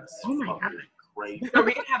 decades. That's oh my God. Crazy. Are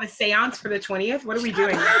we going to have a seance for the 20th? What are we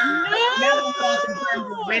doing?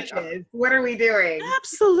 Witches. What are we doing?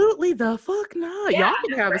 Absolutely the fuck not. Yeah, y'all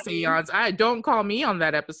can have a seance. Don't call me on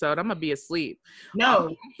that episode. I'm going to be asleep.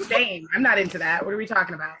 No, same. I'm not into that. What are we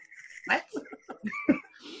talking about? What?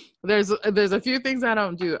 There's a few things I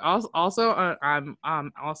don't do. Also, I'm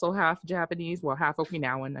also half Japanese, well, half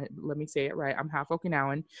Okinawan. Let me say it right. I'm half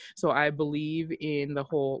Okinawan. So I believe in the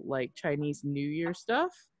whole like Chinese New Year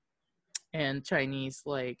stuff and Chinese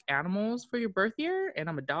like animals for your birth year. And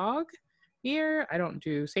I'm a dog year. I don't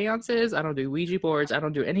do seances. I don't do Ouija boards. I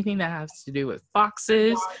don't do anything that has to do with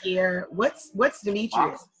foxes. Here, what's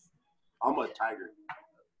Demetrius? I'm a tiger.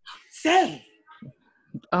 Say.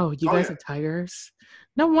 Oh, you guys are tigers?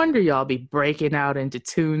 No wonder y'all be breaking out into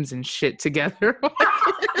tunes and shit together.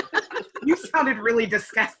 You sounded really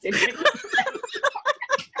disgusted.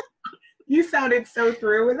 You sounded so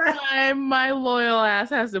through with that. My loyal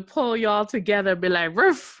ass has to pull y'all together, be like,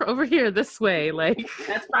 roof, over here this way. Like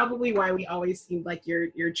that's probably why we always seemed like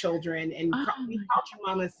your children, and we called your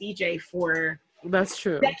mama CJ for. That's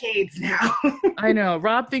true. Decades now. I know.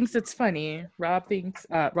 Rob thinks it's funny. Rob thinks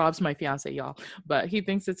Rob's my fiance, y'all. But he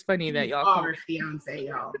thinks it's funny that y'all are fiance,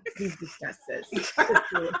 y'all. Please discuss this.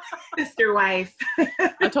 Sister wife.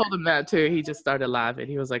 I told him that too. He just started laughing.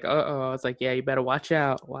 He was like, uh-oh. I was like, yeah, you better watch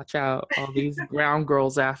out. Watch out. All these brown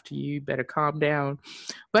girls after you. You better calm down.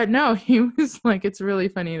 But no, he was like, it's really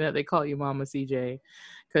funny that they call you Mama CJ.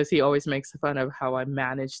 Because he always makes fun of how I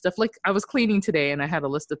manage stuff. Like I was cleaning today and I had a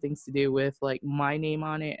list of things to do with like my name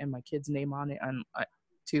on it and my kid's name on it, and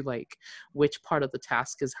to like which part of the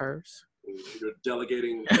task is hers. You're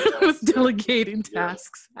delegating. I was delegating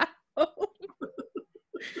tasks.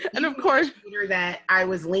 And of course, that I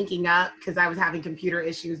was linking up because I was having computer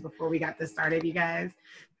issues before we got this started, you guys.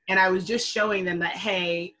 And I was just showing them that,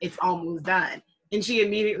 hey, it's almost done. And she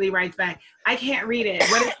immediately writes back, I can't read it.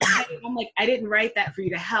 What is it? I'm like, I didn't write that for you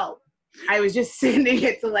to help. I was just sending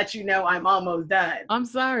it to let you know I'm almost done. I'm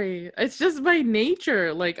sorry. It's just my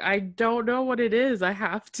nature. Like, I don't know what it is. I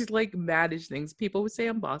have to, like, manage things. People would say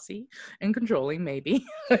I'm bossy and controlling, maybe.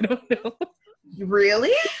 I don't know.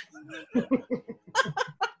 Really?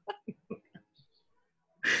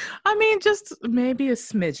 I mean, just maybe a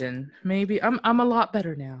smidgen. Maybe I'm a lot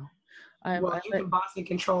better now. You can boss and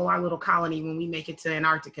control our little colony when we make it to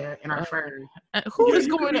Antarctica in our fur. Who is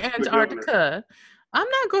going to Antarctica? I'm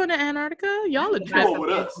not going to Antarctica. Y'all are going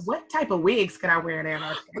with us. What type of wigs could I wear in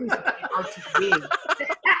Antarctica? Antarctica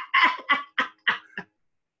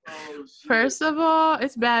First of all,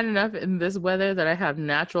 it's bad enough in this weather that I have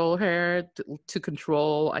natural hair to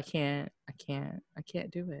control. I can't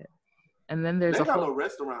do it. And then there's no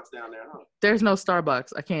restaurants down there, huh? There's no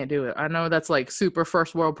Starbucks. I can't do it. I know that's like super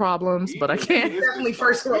first world problems, but I can't. It's definitely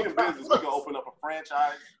first world problems. We can open up a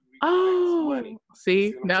franchise. Oh,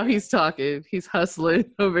 see, now he's talking. He's hustling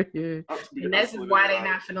over here. And this is why they're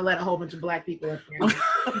not finna let a whole bunch of black people up here.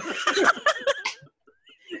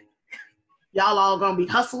 Y'all all gonna be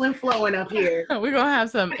hustling, flowing up here. We're gonna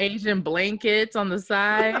have some Asian blankets on the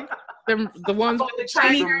side. The ones with the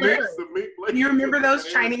Chinese slippers. You remember those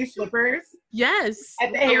Chinese slippers? Yes.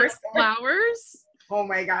 At the hair flowers. Oh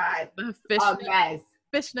my God. The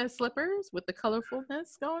fishnet slippers with the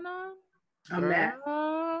colorfulness going on.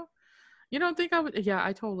 You don't think I would? Yeah,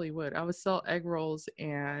 I totally would. I would sell egg rolls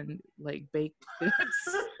and like baked goods.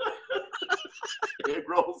 Egg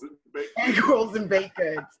rolls and baked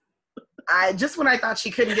goods. When I thought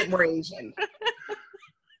she couldn't get more Asian.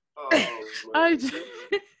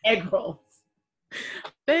 Egg rolls.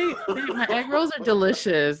 My egg rolls are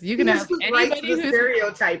delicious. You can have anybody who's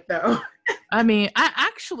stereotype though. I mean,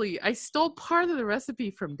 I stole part of the recipe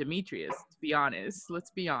from Demetrius, to be honest. Let's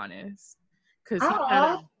be honest. Because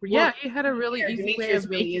he had a really easy way of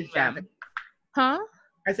making them. Huh?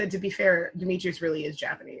 I said, to be fair, Demetrius really is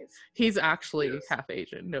Japanese. He's actually half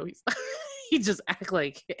Asian. No, he's he just act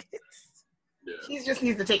like it. Yeah. He just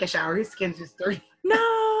needs to take a shower. His skin's just dirty.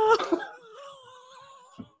 No.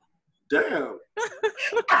 Damn.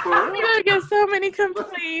 We're gonna get so many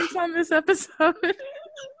complaints on this episode.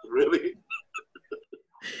 Really?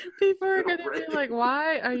 People are gonna be like,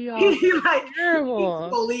 "Why are y'all terrible?"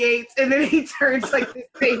 He exfoliates and then he turns like this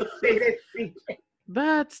same shade as CJ.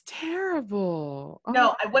 That's terrible. Oh.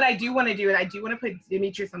 No, what I do want to do, and I do want to put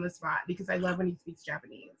Demetrius on the spot because I love when he speaks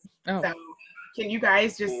Japanese. Oh. So, can you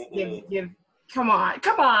guys just give? Come on,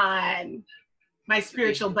 my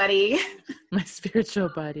spiritual buddy. My spiritual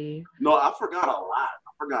buddy. No, I forgot a lot.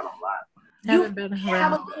 You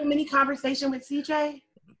have a little mini conversation with CJ.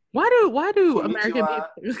 Why do American people?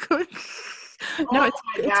 No, it's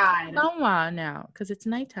konbanwa now because it's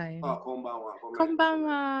nighttime. Oh,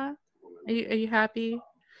 konbanwa. Are you happy?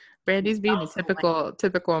 Brandy's being a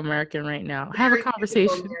typical American right now. Have a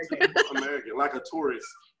conversation. American, like a tourist.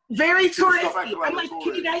 Very touristy. I'm like,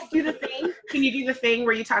 can you guys do the thing? Can you do the thing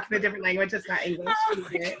where you talk in a different language that's not English?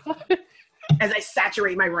 As I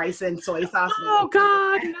saturate my rice in soy sauce. Oh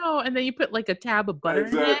God, no! And then you put like a tab of butter.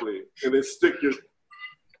 Exactly, and then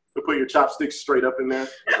put your chopsticks straight up in there.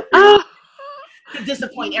 To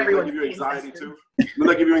disappoint everyone. Does that give you anxiety too? Does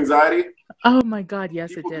that give you anxiety? Oh my God, yes,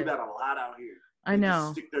 People it did. do that a lot out here. I know.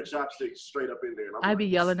 Just stick their chopsticks straight up in there. I'd be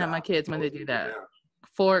yelling at my kids when they do that.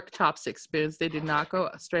 Fork, chopstick, spoons, they do not go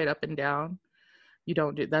straight up and down. You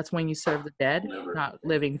don't do. That's when you serve the dead, not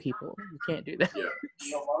living people. You can't do that. Yeah.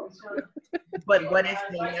 But what if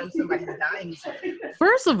they know somebody's dying?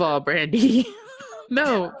 First of all, Brandy,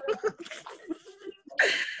 no.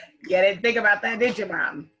 Get it? Think about that, did you,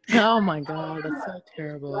 Mom? Oh my God, that's so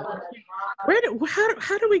terrible.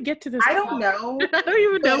 How do we get to this? I don't know. I don't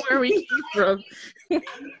even know where we came from.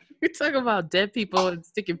 We're talking about dead people and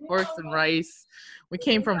sticking forks in rice. We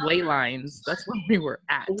came from ley lines. That's where we were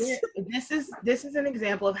at. This is an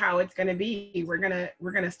example of how it's gonna be. We're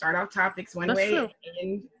gonna start off topics one way and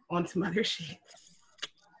end on some other shit.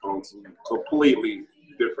 On some completely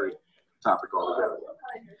different topic altogether.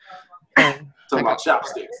 Talking about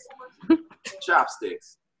chopsticks.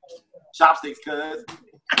 Chopsticks, cuz.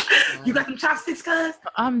 You got some chopsticks, cuz?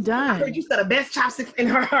 I'm done. I heard you said the best chopsticks in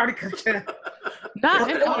Antarctica.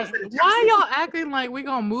 Why y'all acting like we're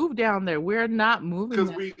gonna move down there? We're not moving.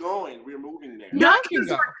 Because we're moving there.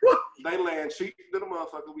 They land cheap, little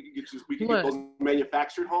motherfucker. We can get those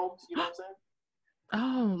manufactured homes. You know what I'm saying?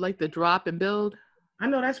 Oh, like the drop and build. I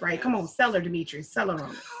know that's right. Come on, sell her, Demetrius. Sell her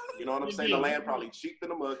on. You know what I'm saying? The land probably cheap in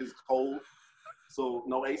the mug. It's cold, so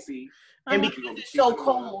no AC. And because it's so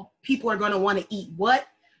cold, people are going to want to eat what?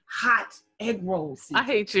 Hot egg rolls. I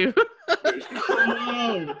hate you. Come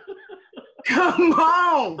on. Come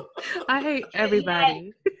on. I hate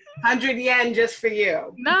everybody. 100 yen just for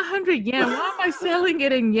you. Not 100 yen. Why am I selling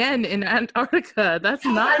it in yen in Antarctica? That's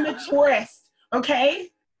not. I'm a tourist, okay?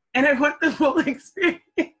 And I want the full experience.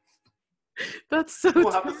 That's so. You'll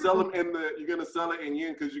have to sell them you're gonna sell it in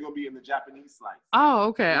yen because you're gonna be in the Japanese slice. Oh,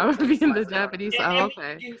 okay. I'm gonna be in the Japanese. Oh,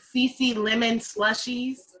 okay. CC lemon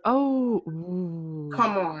slushies. Oh, ooh.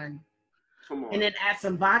 Come on. And then add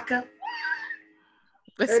some vodka.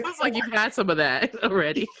 It sounds like you've had some of that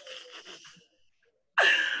already.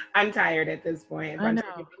 I'm tired at this point. I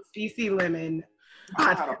know. CC lemon.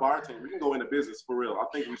 I had a bartender. We can go into business for real. I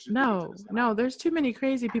think we should. No, there's too many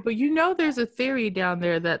crazy people. You know, there's a theory down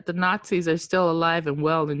there that the Nazis are still alive and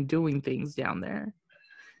well and doing things down there.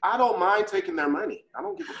 I don't mind taking their money. I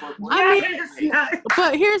don't give a fuck.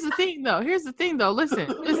 But here's the thing, though.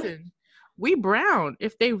 Listen. We brown.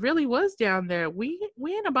 If they really was down there, we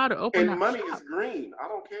ain't about to open. And money is green. I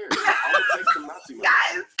don't care. I will take some Nazi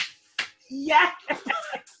money. Yes.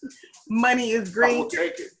 Money is green. I will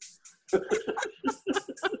take it.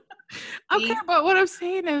 Okay, but what I'm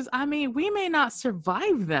saying is, I mean, we may not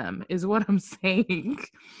survive them, is what I'm saying.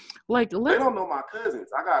 Like, they don't know my cousins.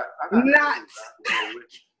 I got not.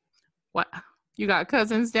 What? You got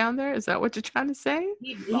cousins down there? Is that what you're trying to say?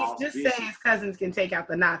 He's just saying his cousins can take out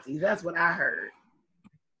the Nazis. That's what I heard.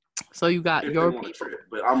 So you got your people. Trip,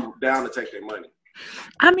 but I'm down to take their money.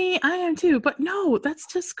 I mean, I am too, but no, that's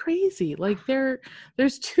just crazy. Like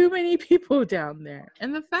there's too many people down there.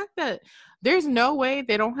 And the fact that there's no way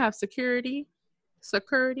they don't have security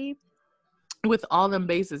with all them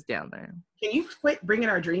bases down there. Can you quit bringing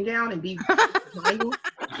our dream down and be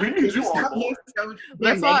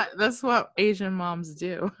That's what Asian moms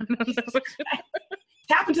do.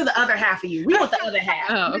 Tap into the other half of you. We want the other half.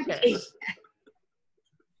 Oh, okay.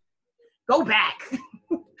 Go back.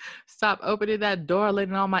 Stop opening that door,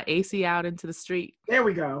 letting all my AC out into the street. There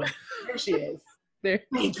we go. There she is. There.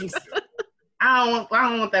 Thank you. I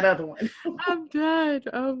don't want that other one. I'm dead.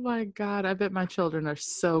 Oh my God. I bet my children are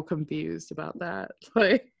so confused about that.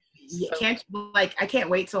 Like, I can't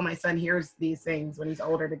wait till my son hears these things when he's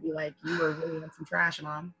older to be like, you were really on some trash,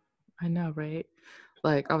 Mom. I know, right?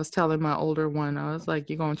 Like I was telling my older one, I was like,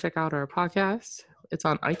 you gonna check out our podcast? It's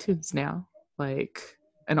on iTunes now. Like,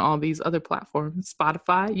 and all these other platforms,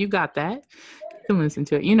 Spotify, you got that. You can listen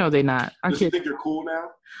to it. You know they're not. Does she think you're cool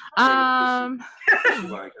now? I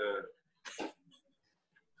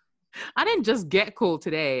didn't just get cool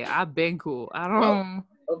today. I've been cool. I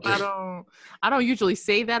don't usually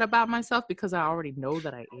say that about myself because I already know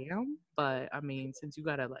that I am. But I mean, since you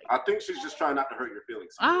gotta like, I think she's just trying not to hurt your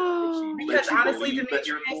feelings. Because honestly,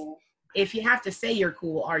 Demetrius, if you have to say you're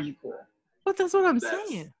cool, are you cool? But that's what I'm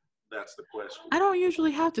saying. That's the question. I don't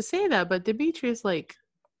usually have to say that, but Demetrius like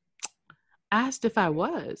asked if I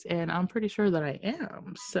was, and I'm pretty sure that I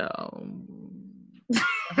am. So.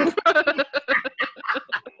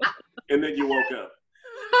 And then you woke up.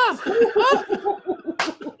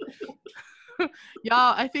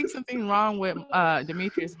 Y'all, I think something wrong with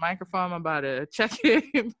Demetrius' microphone. I'm about to check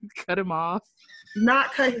it, cut him off.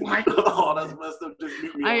 Not cut his microphone. Oh, that's messed up. Just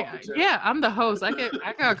mute me off. Yeah, I'm the host. I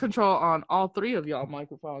got control on all three of y'all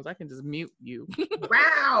microphones. I can just mute you.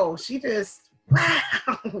 Wow, she just wow.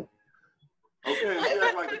 Okay, you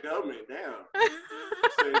act like the government. Damn.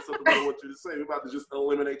 Saying something I don't want you to say. We're about to just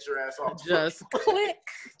eliminate your ass off. Just click.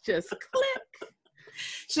 Just click.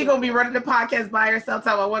 She gonna be running the podcast by herself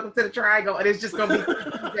talking about welcome to the triangle, and it's just gonna be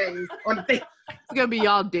days on the thing. It's gonna be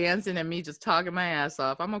y'all dancing and me just talking my ass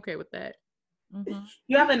off. I'm okay with that.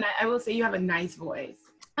 Mm-hmm. I will say you have a nice voice.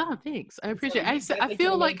 Oh, thanks. I appreciate it. I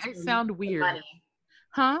feel like I sound weird. Money.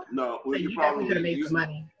 Huh? No, well, you probably gonna make some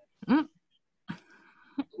money.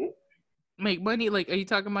 Make money? Like, are you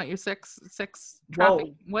talking about your sex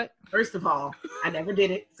traffic? What? First of all, I never did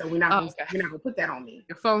it, so we're not gonna put that on me.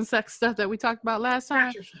 Your phone sex stuff that we talked about last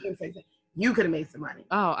time. You could have made some money.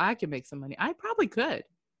 Oh, I could make some money. I probably could.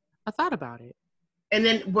 I thought about it. And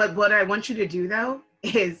then what I want you to do though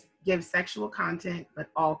is give sexual content, but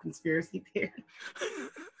all conspiracy theory.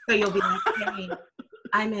 So you'll be like, hey,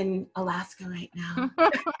 I'm in Alaska right now.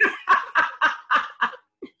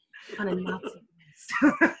 On a Nazi list.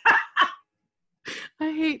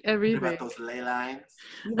 I hate everything. About those ley lines?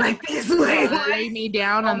 Like these ley lines? Lay me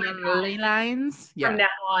down on the ley lines? Yeah. From now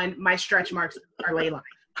on, my stretch marks are ley lines.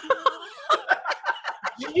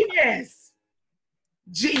 Yes.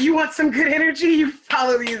 You want some good energy? You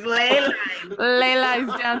follow these ley lines. Ley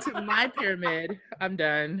lines down to my pyramid. I'm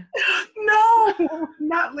done. No,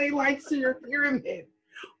 not ley lines to your pyramid.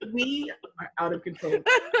 We are out of control.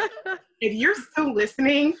 If you're still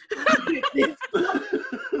listening,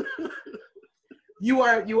 you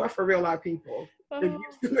are for real our people. If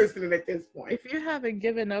you're still listening at this point. If you haven't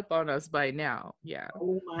given up on us by now, yeah.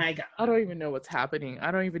 Oh my God. I don't even know what's happening.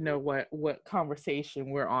 I don't even know what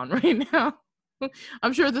conversation we're on right now.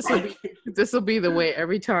 I'm sure this will be the way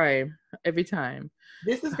every time.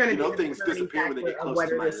 This is going to be things disappear when they get close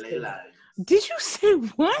to my ley lines. Did you say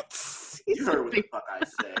what? You heard what the fuck I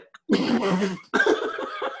said.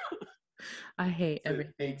 I hate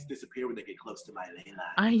everything. Things disappear when they get close to my ley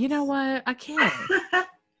lines. You know what? I can't.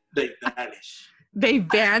 They vanish. They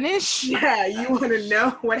vanish? Yeah, you want to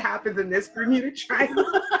know what happens in this Bermuda Triangle?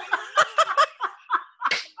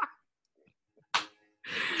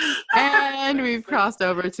 And we've crossed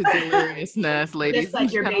over to deliriousness, ladies. Just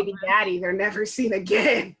like your baby daddy, they're never seen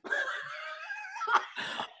again.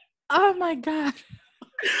 Oh my God.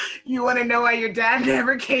 You want to know why your dad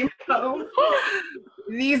never came home?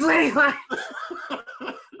 These ley lines.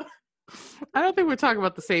 I don't think we're talking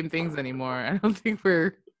about the same things anymore. I don't think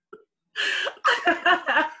we're...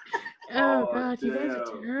 Oh God, damn. You guys are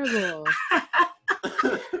terrible.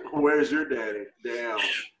 Where's your daddy? Damn.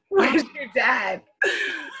 Where's your dad?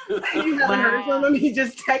 You haven't heard from him? He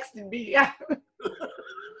just texted me. I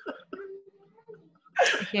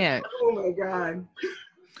can't. Oh my God.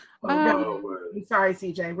 I'm sorry,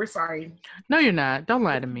 CJ. We're sorry. No, you're not. Don't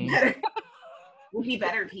lie to me. We'll be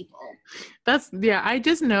better people. I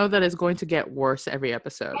just know that it's going to get worse every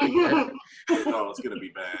episode. No, it's going to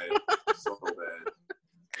be bad. So bad.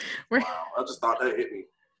 Wow. I just thought that hit me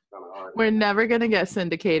kind of hard. We're never going to get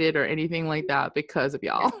syndicated or anything like that because of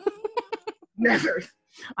y'all. Never.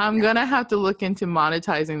 I'm going to have to look into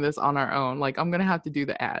monetizing this on our own. Like, I'm going to have to do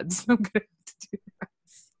the ads. I'm going to have to do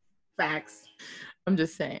ads. Facts. I'm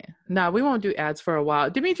just saying. No, we won't do ads for a while.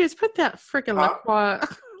 Demetrius, put that freaking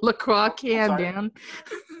LaCroix can down.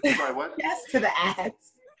 Sorry, what? Yes to the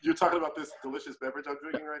ads. You're talking about this delicious beverage I'm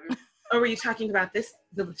drinking right here? Or were you talking about this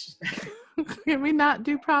delicious beverage? Can we not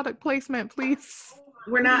do product placement, please?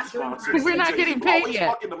 We're not. We're not getting paid yet.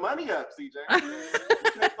 Fucking the money up, CJ. You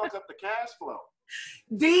can't fuck up the cash flow.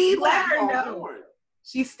 D, let her know.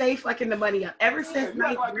 She stay fucking the money up ever since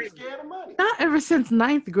ninth grade. Not ever since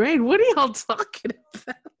ninth grade. What are y'all talking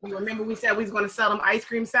about? You remember we said we was going to sell them ice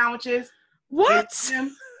cream sandwiches? What?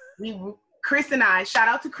 Chris and I, shout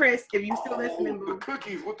out to Chris if you still listening. The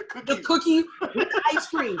cookies with the cookies. The cookie with the ice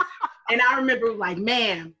cream. And I remember like,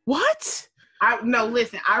 man. What?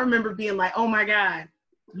 Listen, I remember being like, oh my God.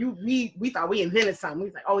 We thought we invented something. We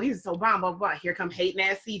was like, oh, these are so bomb, blah, blah. Here come hating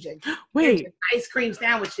ass CJ. Wait. Ice cream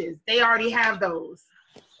sandwiches. They already have those.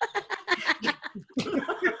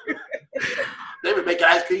 They were making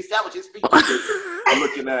ice cream sandwiches for you.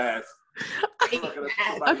 Looking ass.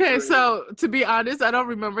 Okay, so to be honest, I don't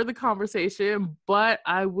remember the conversation, but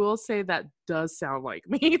I will say that does sound like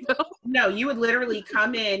me, though. No, you would literally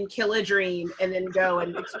come in, kill a dream, and then go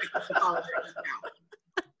and expect us to follow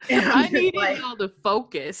I needed y'all to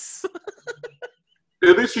focus.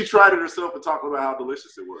 At least she tried it herself and talked about how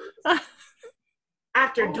delicious it was.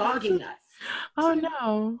 After dogging us. Oh,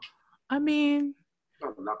 no. I mean,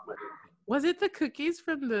 was it the cookies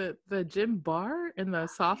from the gym bar and the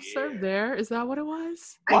soft serve there? Is that what it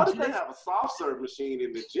was? Why did they have a soft serve machine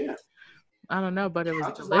in the gym? I don't know, but it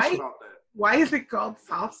was delicious. Why is it called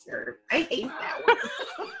soft serve? I hate that one.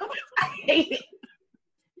 I hate it.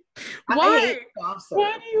 Why?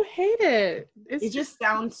 Why do you hate it? It just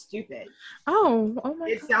sounds stupid. Oh my God.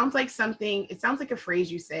 It sounds like a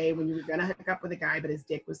phrase you say when you were gonna hook up with a guy, but his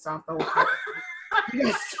dick was soft the whole time. You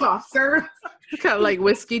got soft serve. Kind of like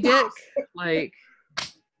whiskey dick. Like,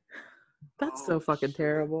 that's so fucking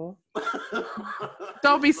terrible.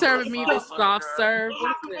 Don't be serving me this soft serve.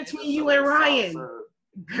 Between you and Ryan.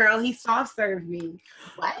 Girl, he soft served me.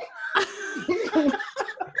 What?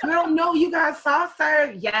 Girl, no, you got soft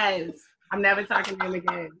serve. Yes. I'm never talking to him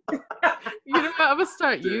again. You know what? I'm going to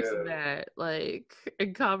start using that, like,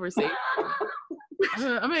 in conversation.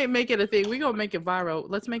 I'm going to make it a thing. We're going to make it viral.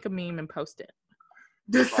 Let's make a meme and post it.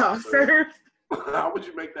 The soft serve? How would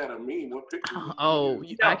you make that a meme? What picture?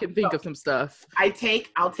 I can think of some stuff.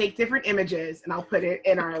 I'll take different images and I'll put it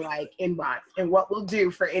in our inbox. And what we'll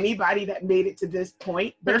do for anybody that made it to this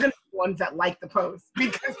point, they're gonna be the ones that like the post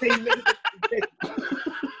because they made it.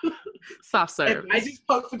 Soft serve. I just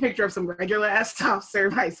post a picture of some regular ass soft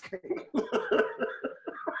serve ice cream.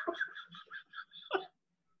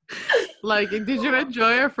 Like, did you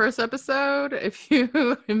enjoy our first episode? If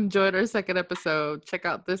you enjoyed our second episode, check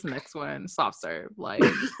out this next one, Soft Serve. Like,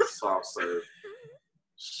 Soft serve.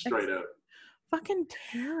 Straight up. Fucking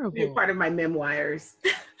terrible. You're part of my memoirs.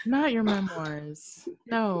 Not your memoirs.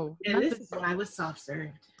 No. And this is when I was soft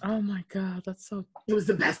served. Oh my God, that's so. It was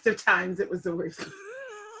the best of times. It was the worst.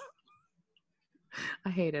 I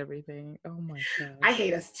hate everything. Oh my God. I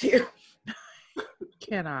hate us too.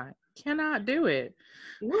 Cannot do it.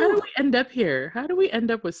 Ooh. How do we end up here? How do we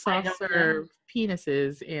end up with soft serve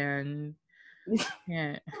penises and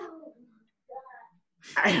can't?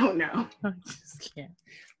 I don't know. I just can't.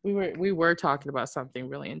 We were talking about something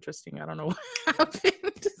really interesting. I don't know what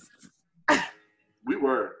happened.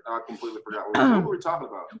 I completely forgot. What were we talking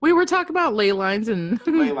about? We were talking about ley lines and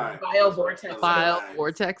vortexes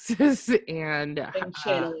and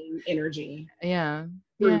channeling energy. Yeah.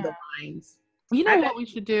 Through the lines. You know what we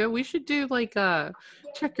should do? We should do like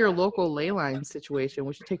check your local ley line situation.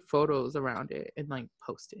 We should take photos around it and like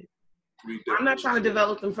post it. I'm not trying to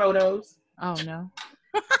develop them photos. Oh no.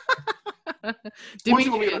 Want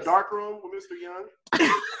you want me in a dark room with Mr. Young?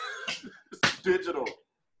 Digital.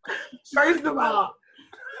 First of all,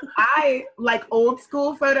 I like old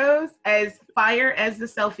school photos. As fire as the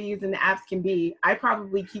selfies and the apps can be, I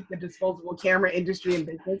probably keep the disposable camera industry in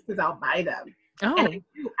business because I'll buy them. Oh. And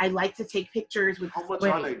I like to take pictures with. How much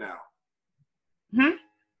are they now?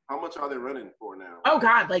 How much are they running for now? Oh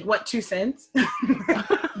God, like what, 2 cents?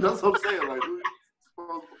 That's what I'm saying. Like,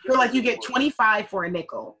 so like you get 25 for a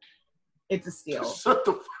nickel. It's a steal. Shut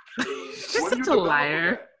the fuck up. Such a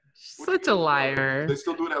liar. Such a liar. They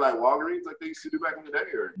still do that like Walgreens like they used to do back in the day?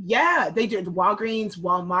 Or? Yeah, they did. Walgreens,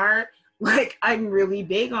 Walmart. Like, I'm really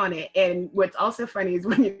big on it. And what's also funny is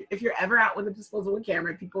if you're ever out with a disposable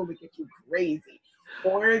camera, people look at you crazy.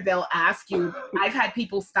 Or they'll ask you, I've had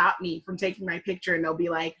people stop me from taking my picture and they'll be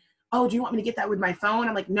like, oh, do you want me to get that with my phone?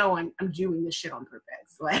 I'm like, no, I'm doing this shit on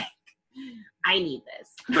purpose. Like, I need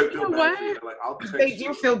this. You know what? They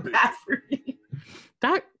do feel bad for me.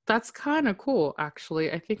 That's kind of cool,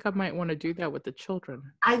 actually. I think I might want to do that with the children.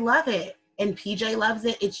 I love it. And PJ loves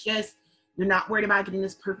it. It's just, you're not worried about getting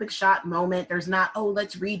this perfect shot moment. There's not, oh,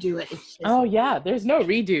 let's redo it. It's just, oh, yeah. There's no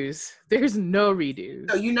redos. There's no redos.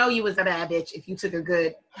 So you know you was a bad bitch if you took a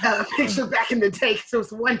good picture back in the day. So it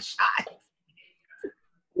was one shot.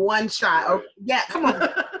 One shot. Oh, yeah, come on,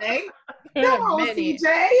 CJ. Come on,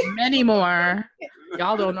 CJ. Many more.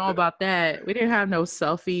 Y'all don't know about that. We didn't have no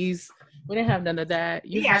selfies. We didn't have none of that.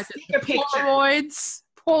 You had Polaroids.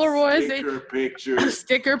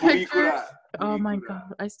 Sticker pictures. Oh my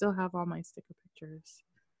God. I still have all my sticker pictures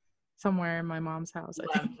somewhere in my mom's house. I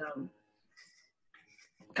think. Them.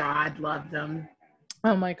 God love them.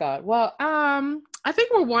 Oh my God. Well, I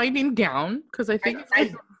think we're winding down because I think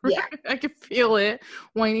I can feel it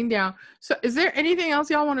winding down. So is there anything else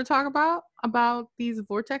y'all want to talk about these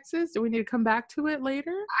vortexes? Do we need to come back to it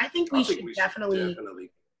later? I think we should definitely.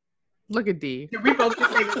 Look at D. Did we both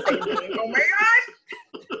just say the same thing? Oh my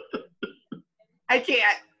God. I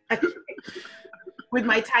can't. With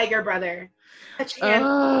my tiger brother.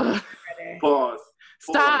 Pause.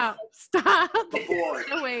 Stop.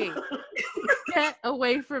 Get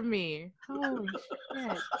away from me. Holy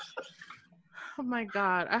shit. Oh my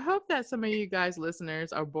God. I hope that some of you guys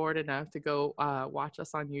listeners are bored enough to go watch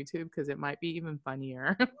us on YouTube because it might be even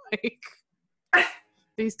funnier.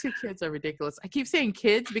 These two kids are ridiculous. I keep saying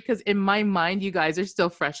kids because in my mind, you guys are still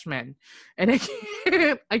freshmen. And I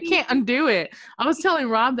can't undo it. I was telling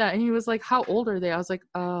Rob that and he was like, how old are they? I was like,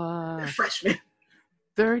 freshmen.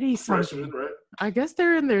 30 something. Right? I guess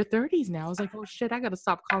they're in their 30s now. I was like, oh shit, I got to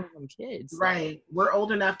stop calling them kids. Right. We're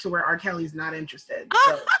old enough to where R. Kelly's not interested.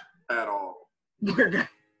 So. At all. We're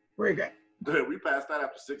good. Dude, we passed that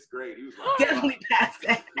after 6th grade. He was like, definitely passed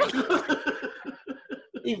that.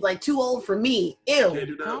 He was like, too old for me.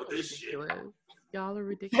 Ew. Y'all are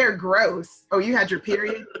ridiculous. They're gross. Oh, you had your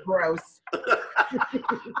period? Gross.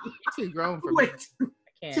 Too grown for me.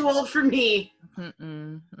 Too old for me.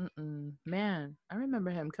 Man, I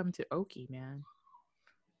remember him coming to Okie, man.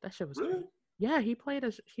 That shit was really? Cool. Yeah, he played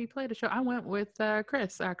a show. I went with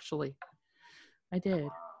Chris, actually. I did.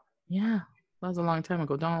 Yeah. That was a long time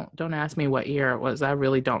ago. Don't ask me what year it was. I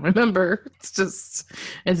really don't remember. It's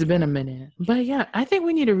been a minute. But yeah, I think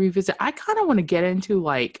we need to revisit. I kind of want to get into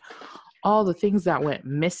like all the things that went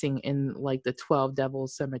missing in like the 12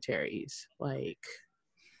 Devils cemeteries. Like,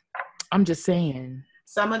 I'm just saying.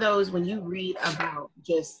 Some of those, when you read about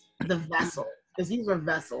just the vessels, because these are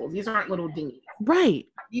vessels. These aren't little dinghies. Right.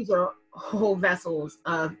 These are whole vessels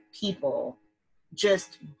of people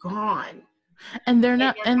just gone. And they're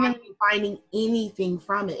not finding anything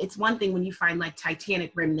from it. It's one thing when you find like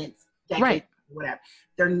Titanic remnants decades, right. whatever.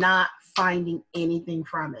 They're not finding anything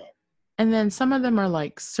from it. And then some of them are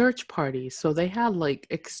like search parties. So they have like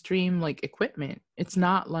extreme like equipment. It's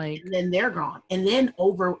not like. And then they're gone. And then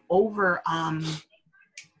over,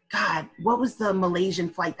 God, what was the Malaysian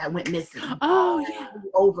flight that went missing? Oh, yeah.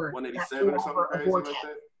 Over 187 or something crazy like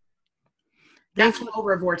that. That flew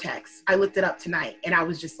over a vortex. I looked it up tonight, and I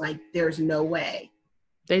was just like, "There's no way."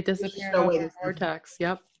 They disappeared over a vortex.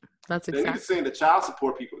 Yep, that's exactly. They need to send the child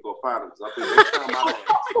support people to go find them. I think next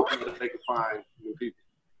time they can find new people.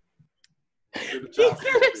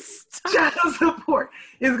 Child support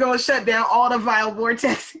is going to shut down all the vile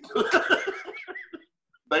vortexes.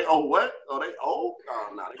 They owe what? Oh, they owe? Oh,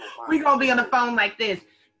 no, they gonna find. We gonna be on the phone like this.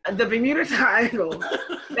 The Bermuda Triangle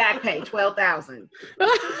back pay $12,000.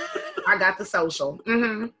 I got the social.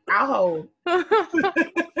 I'll hold.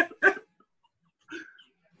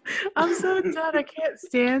 I'm so done. I can't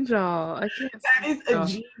stand y'all. I can't. That is a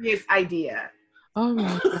genius idea. Oh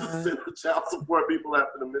my god! Send the child support people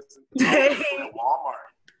after the missing people at Walmart.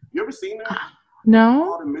 You ever seen that?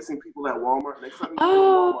 No. All the missing people at Walmart. Next time you go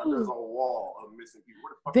to Walmart, there's a wall of missing people.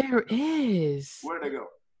 Where the fuck there is. Where did they go?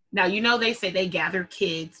 Now, you know, they say they gather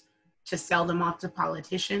kids to sell them off to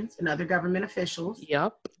politicians and other government officials.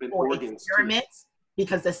 Yep. Or experiments,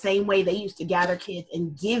 because the same way they used to gather kids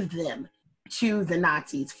and give them to the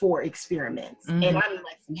Nazis for experiments. And I mean,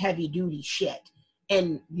 like some heavy duty shit.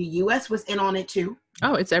 And the U.S. was in on it too.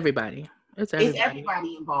 Oh, it's everybody. It's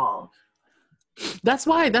everybody involved. That's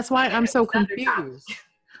why I'm so confused.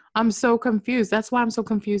 I'm so confused. That's why I'm so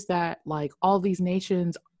confused that like all these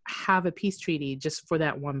nations have a peace treaty just for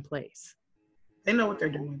that one place. They know what they're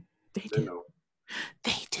doing. They do.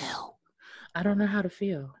 I don't know how to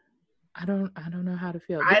feel. I don't know how to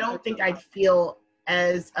feel. I don't think I'd feel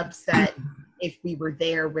as upset if we were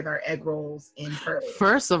there with our egg rolls in Pearl.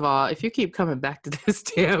 First of all, if you keep coming back to this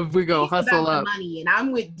damn, we go hustle up. Money, and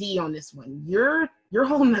I'm with D on this one. You're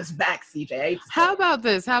holding us back, CJ. How about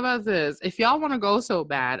this? If y'all want to go so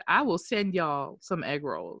bad, I will send y'all some egg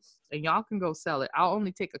rolls, and y'all can go sell it. I'll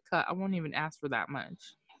only take a cut. I won't even ask for that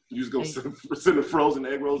much. You just go send the frozen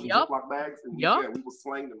egg rolls in Ziploc bags, and we will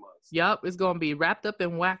slang them up. Yep, it's gonna be wrapped up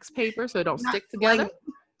in wax paper so it don't stick together.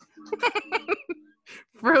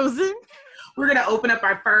 Frozen. We're gonna open up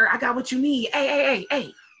our fur. I got what you need. Hey.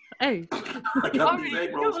 I got these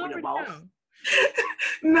egg rolls for your boss.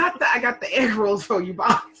 Not that I got the egg rolls for you,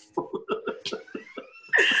 boss.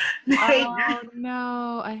 Oh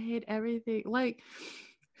no, I hate everything. Like,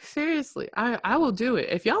 seriously, I will do it.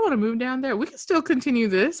 If y'all want to move down there, we can still continue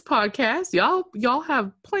this podcast. Y'all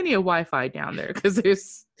have plenty of Wi-Fi down there because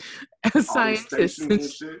there's scientists and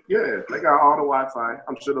shit. Yeah, they got all the Wi-Fi.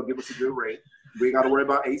 I'm sure they'll give us a good rate. We ain't got to worry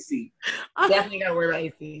about AC. Definitely got to worry about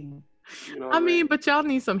AC. You know I mean, but y'all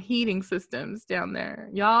need some heating systems down there.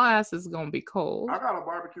 Y'all ass is gonna be cold. I got a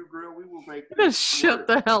barbecue grill. We will make. Just shut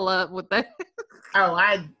the hell up with that.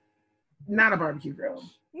 Not a barbecue grill.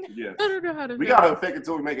 Yeah, I don't know how to. We gotta fake it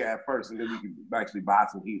till we make it at first, and then we can actually buy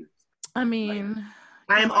some heaters. I mean,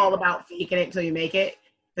 I am all about faking it till you make it,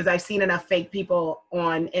 because I've seen enough fake people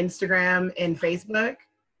on Instagram and Facebook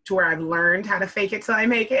to where I've learned how to fake it till I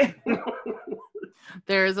make it.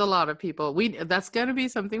 There's a lot of people. That's gonna be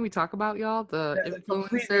something we talk about, y'all. The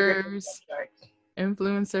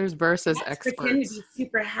influencers versus experts. Pretend to be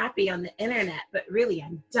super happy on the internet, but really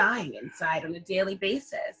I'm dying inside on a daily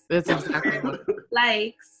basis. That's exactly what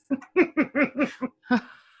likes.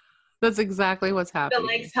 That's exactly what's happening. The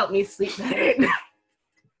likes help me sleep better.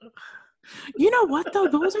 You know what though?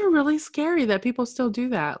 Those are really scary that people still do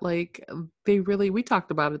that. Like we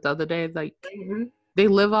talked about it the other day. Like they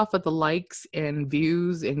live off of the likes and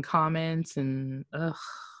views and comments and I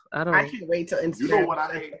can't wait till Instagram. You know what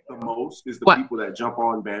I hate the most is the people that jump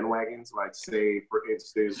on bandwagons. Like, say, for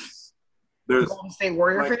instance, there's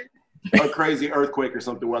a crazy earthquake or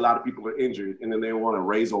something where a lot of people are injured, and then they want to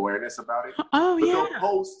raise awareness about it. Oh, but they'll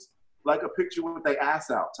post like a picture with their ass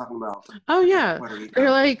out, talking about. Oh yeah,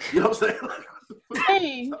 they're like, you know what I'm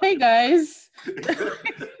saying? hey guys.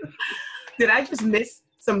 Did I just miss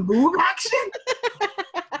some boob action?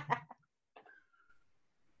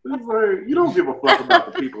 It's like, you don't give a fuck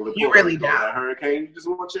about the people that you really don't. That hurricane. You just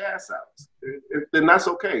want your ass out. Then that's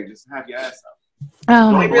okay. Just have your ass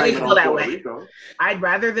out. I really feel that way. I'd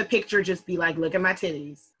rather the picture just be like, "Look at my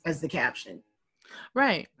titties" as the caption.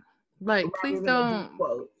 Right. Like, please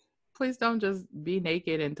don't just be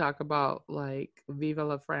naked and talk about like Viva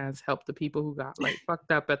la France, help the people who got like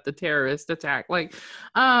fucked up at the terrorist attack. Like,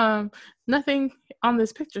 nothing on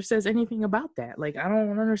this picture says anything about that. Like, I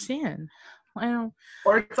don't understand.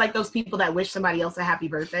 Or it's like those people that wish somebody else a happy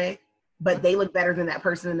birthday, but they look better than that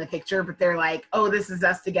person in the picture, but they're like, oh, this is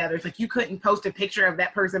us together. It's like you couldn't post a picture of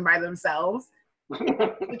that person by themselves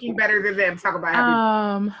looking better than them. Talk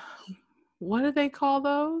about what do they call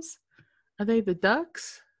those? Are they the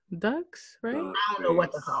ducks? Ducks, right? I don't know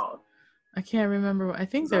what they're called. I can't remember. I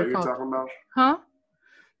think they're called. Talking about? Huh?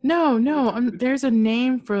 No. There's a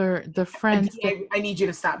name for the friends. I need you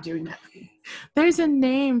to stop doing that. There's a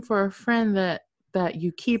name for a friend that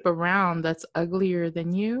you keep around that's uglier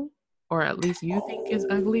than you, or at least you think is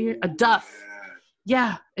uglier. A duff.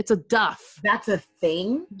 Yeah, it's a duff. That's a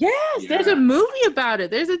thing? Yes, there's a movie about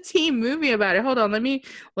it. There's a teen movie about it. Hold on, let me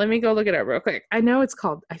go look it up real quick. I know it's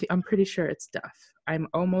called, I'm pretty sure it's Duff. I'm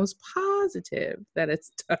almost positive that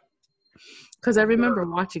it's Duff. Because I remember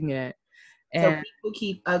watching it. And so people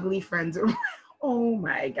keep ugly friends around. Oh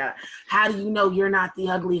my God. How do you know you're not the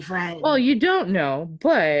ugly friend? Well, you don't know,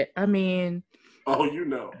 but I mean. Oh, you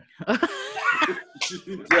know.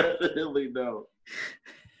 You definitely know.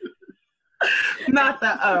 Not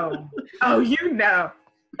the you know.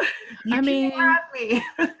 You I mean, me.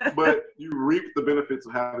 But you reap the benefits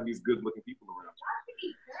of having these good-looking people around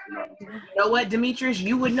you. You know what, Demetrius?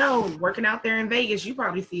 You would know. Working out there in Vegas, you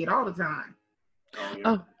probably see it all the time. Oh, yeah.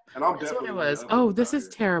 Oh, and I'm that's what it was. Oh, this is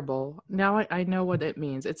terrible. Now I know what it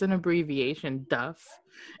means. It's an abbreviation, DUF.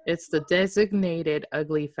 It's the designated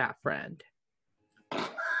ugly fat friend.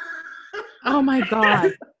 Oh my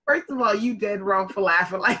God. First of all, you dead wrong for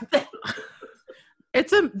laughing like that.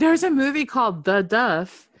 There's a movie called The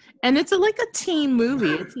Duff, and it's like a teen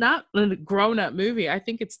movie. It's not a grown-up movie. I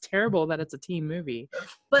think it's terrible that it's a teen movie.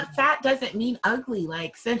 But fat doesn't mean ugly.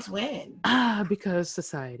 Like, since when? Because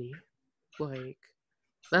society. Like,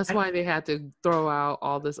 that's why they had to throw out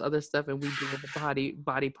all this other stuff, and we do the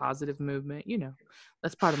body positive movement. You know,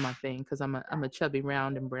 that's part of my thing because I'm a chubby,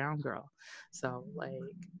 round, and brown girl. So like,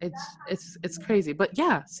 it's crazy. But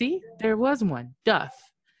yeah, see, there was one, Duff.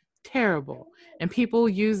 Terrible. And people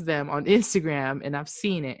use them on Instagram, and I've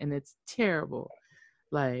seen it, and it's terrible.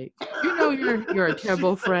 Like, you know, you're a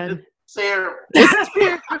terrible friend. Terrible.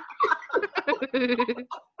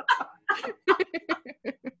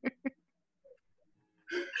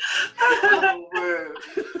 Oh,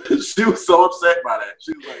 man. She was so upset by that.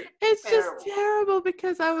 She was like, it's just terrible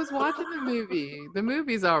because I was watching the movie. The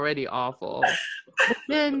movie's already awful. But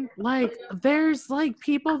then, like, there's, like,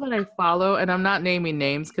 people that I follow, and I'm not naming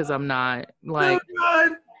names because I'm not, like,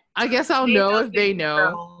 I guess I'll know if they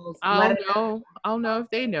know. I'll know if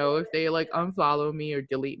they know, if they, like, unfollow me or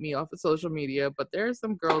delete me off of social media. But there's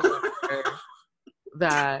some girls out there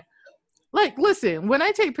that, like, listen, when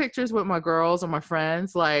I take pictures with my girls or my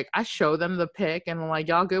friends, like, I show them the pic and I'm like,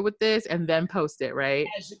 y'all good with this? And then post it, right?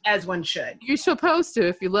 As one should. You're supposed to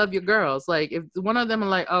if you love your girls. Like, if one of them are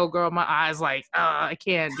like, oh, girl, my eyes, like, I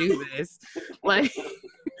can't do this. Like,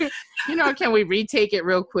 you know, can we retake it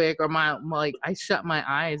real quick? Or I shut my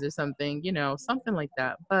eyes or something, you know, something like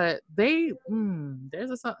that. But there's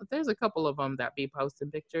a couple of them that be posting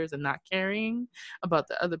pictures and not caring about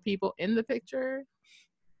the other people in the picture.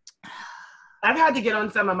 I've had to get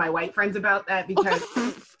on some of my white friends about that because,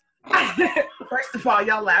 first of all,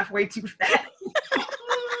 y'all laugh way too fast.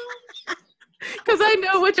 Because I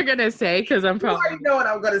know what you're going to say, because I'm probably... You already know what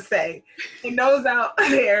I'm going to say. And those out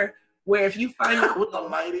there where if you find out... With the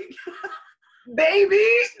lighting. Baby,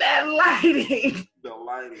 that lighting. The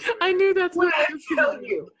lighting. I knew that's what I tell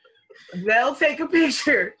you. They'll take a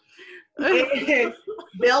picture. And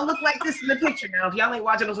they'll look like this in the picture. Now, if y'all ain't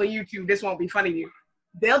watching us on YouTube, this won't be funny to you.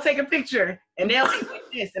 They'll take a picture and they'll look like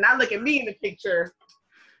this, and I look at me in the picture.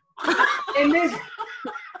 And this,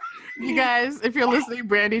 you guys, if you're listening,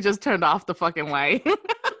 Brandy just turned off the fucking light.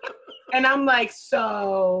 And I'm like,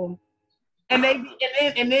 so, and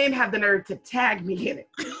then have the nerve to tag me in it.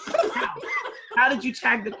 How did you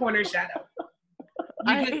tag the corner shadow?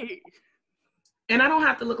 And I don't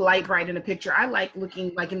have to look light bright in a picture. I like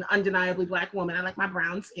looking like an undeniably black woman. I like my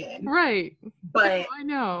brown skin. Right. But I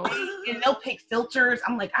know. And they'll pick filters.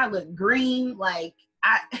 I'm like, I look green. Like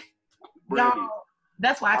y'all.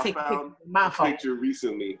 That's why I take a picture of my phone. Picture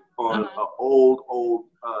recently on an old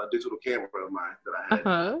digital camera of mine that I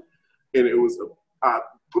had, and it was I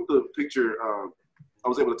put the picture. I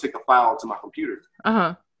was able to take the file to my computer.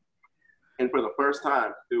 And for the first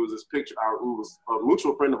time, it was this picture. It was a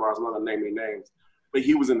mutual friend of ours. I'm not gonna name any names, but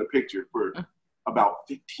he was in the picture for about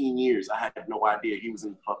 15 years. I had no idea he was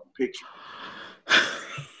in the fucking picture.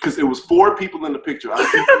 Because it was 4 people in the picture. I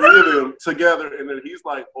see 3 of them together, and then he's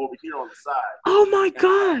like over here on the side. Oh my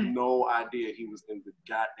God. I had no idea he was in the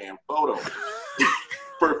goddamn photo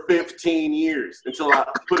for 15 years until I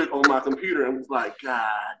put it on my computer and was like, God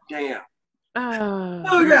damn.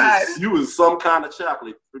 Oh God! You was some kind of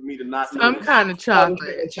chocolate for me to not know. Some kind of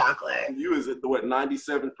chocolate. Chocolate. You was at what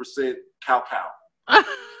 97% cacao. Not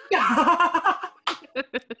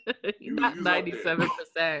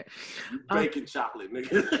 97%. You baking chocolate,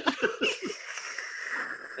 nigga.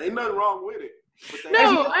 Ain't nothing wrong with it.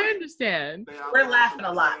 No, I understand. We're laughing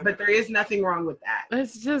a lot, but there is nothing wrong with that.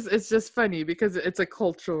 It's just funny because it's a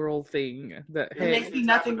cultural thing that there makes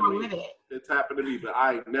nothing wrong with it. It's happened to me, but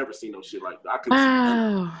I ain't never seen no shit like that.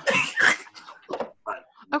 Wow.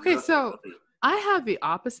 Okay, so I have the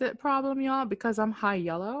opposite problem, y'all, because I'm high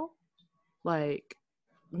yellow. Like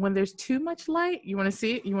when there's too much light, you want to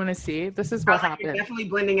see it? You want to see it? This is what happened. You're definitely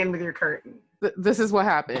blending in with your curtain. This is what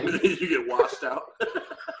happened. You get washed out.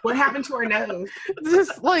 What happened to her nose?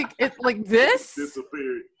 Just like this.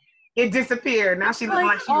 Disappeared. It disappeared. Now she looks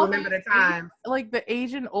like she remember the time. Like the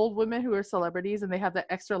Asian old women who are celebrities and they have that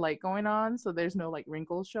extra light going on, so there's no like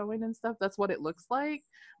wrinkles showing and stuff. That's what it looks like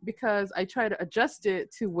because I try to adjust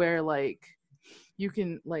it to where like you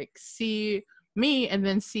can like see me and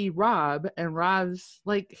then see Rob, and Rob's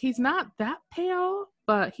like he's not that pale,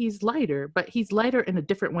 but he's lighter in a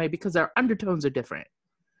different way because our undertones are different.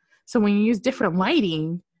 So when you use different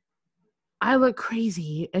lighting, I look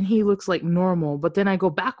crazy and he looks like normal, but then I go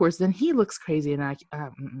backwards, then he looks crazy and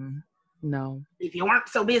no. If you weren't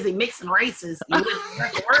so busy mixing races, you wouldn't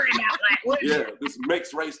have to worry about that, would you? Yeah, this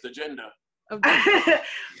mixed race agenda.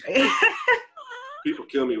 People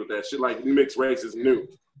kill me with that shit. Like mixed race is new.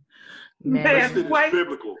 Man, that shit is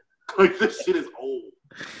biblical. Like this shit is old.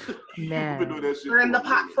 Man, been doing that shit we're in the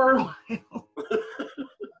pot for a while.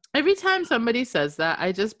 Every time somebody says that,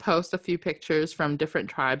 I just post a few pictures from different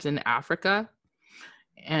tribes in Africa,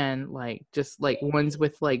 and like just like ones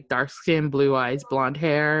with like dark skin, blue eyes, blonde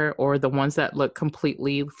hair, or the ones that look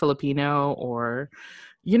completely Filipino, or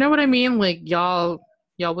you know what I mean? Like we all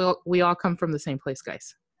come from the same place,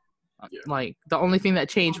 guys. Yeah. Like the only thing that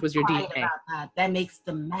changed was your DNA. That makes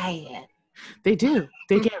them mad. They do.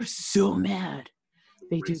 They get so mad.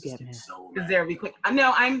 They do get mad. Because they'll be quick.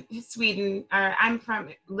 No, I'm Sweden. I'm from.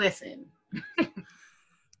 Listen.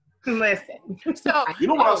 So you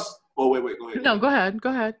know what else? Oh wait, go ahead. No, go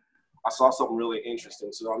ahead. I saw something really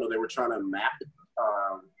interesting. So I know they were trying to map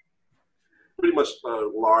pretty much a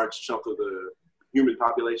large chunk of the human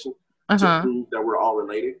population to prove that we're all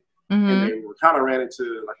related. Mm-hmm. And they kind of ran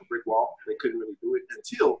into like a brick wall. They couldn't really do it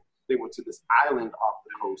until they went to this island off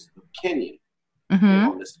the coast of Kenya. Mm-hmm.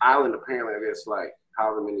 And on this island, apparently, I guess like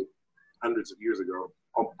however many hundreds of years ago,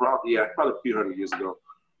 probably a few hundred years ago,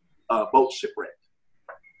 a boat shipwrecked.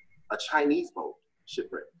 A Chinese boat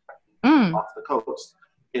shipwrecked off the coast.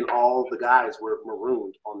 And all the guys were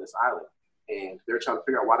marooned on this island. And they're trying to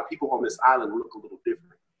figure out why the people on this island look a little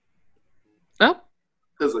different. Oh.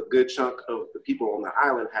 Because a good chunk of the people on the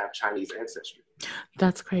island have Chinese ancestry.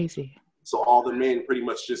 That's crazy. So all the men pretty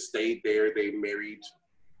much just stayed there. They married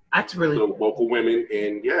the local women.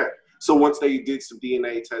 And yeah. So once they did some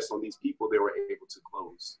DNA tests on these people, they were able to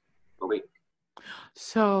close the link.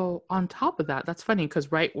 So on top of that, that's funny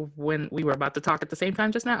because right when we were about to talk at the same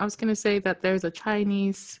time just now, I was going to say that there's a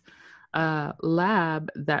Chinese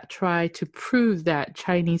lab that tried to prove that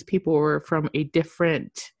Chinese people were from a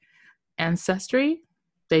different ancestry.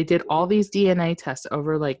 They did all these DNA tests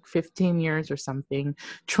over like 15 years or something,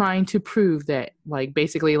 trying to prove that like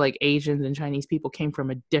basically like Asians and Chinese people came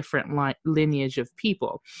from a different lineage of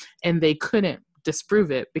people. And they couldn't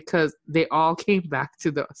disprove it because they all came back to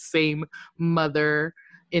the same mother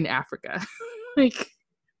in Africa. Like,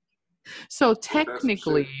 so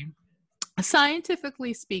technically,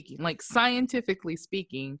 scientifically speaking,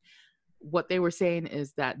 what they were saying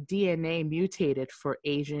is that DNA mutated for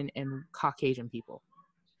Asian and Caucasian people.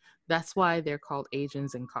 That's why they're called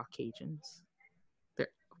Asians and Caucasians. They're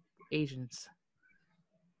Asians.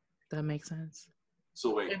 That makes sense.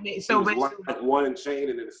 So wait, so like one chain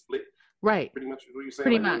and then it split? Right. Pretty much what you're saying?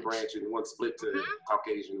 Pretty like much. One branch and one split to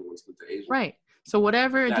Caucasian and one split to Asian? Right. So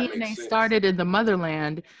whatever that DNA started in the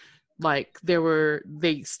motherland, like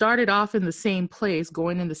they started off in the same place,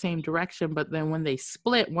 going in the same direction, but then when they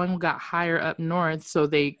split, one got higher up north, so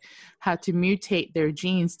they had to mutate their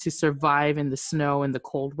genes to survive in the snow and the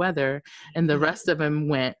cold weather, and the rest of them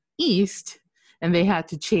went east, and they had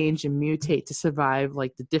to change and mutate to survive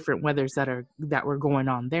like the different weathers that were going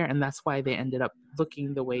on there, and that's why they ended up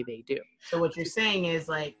looking the way they do. So what you're saying is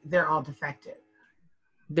like they're all defective.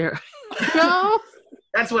 No.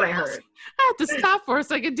 That's what I heard. I had to stop for a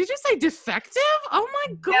second. Did you say defective? Oh my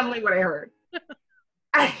God. Definitely what I heard.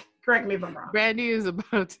 Correct me if I'm wrong. Brandy is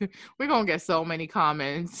about to, we're going to get so many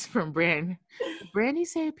comments from Brandy. Brandy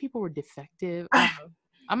said people were defective.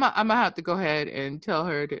 I'm gonna have to go ahead and tell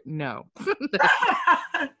her no.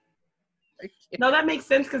 No, that makes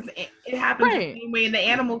sense because it happens the same way in the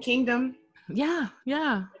animal kingdom. Yeah.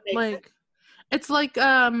 Like sense. It's like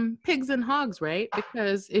pigs and hogs, right?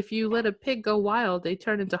 Because if you let a pig go wild, they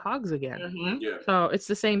turn into hogs again. Mm-hmm. Yeah. So it's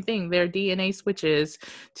the same thing. Their DNA switches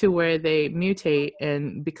to where they mutate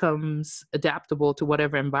and becomes adaptable to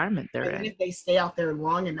whatever environment they're in. And if they stay out there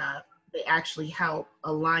long enough, they actually help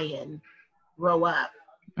a lion grow up.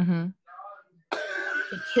 Mm-hmm.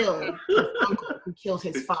 To kill his uncle who killed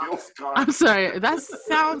his father. I'm sorry. That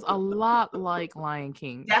sounds a lot like Lion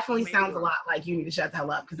King. Definitely sounds a lot like you need to shut the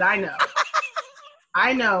hell up because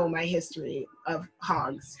I know my history of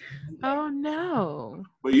hogs. Oh no!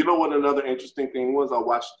 But you know what? Another interesting thing was I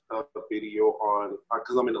watched a video on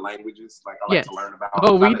because I'm into languages. Like I like to learn about.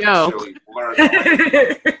 Oh, we know. Learn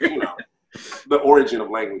about, the origin of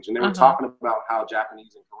language, and they were talking about how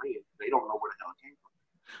Japanese and Korean they don't know where the hell it came from.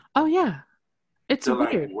 Oh yeah. It's weird.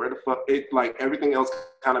 Like, where the fuck? It like everything else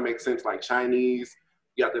kind of makes sense. Like Chinese,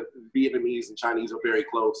 yeah, the Vietnamese and Chinese are very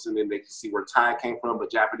close, and then they can see where Thai came from.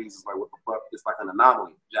 But Japanese is like, what the fuck? It's like an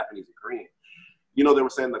anomaly. Japanese and Korean. They were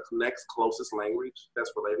saying the next closest language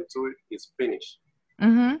that's related to it is Finnish.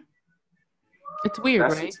 Mm-hmm. It's weird,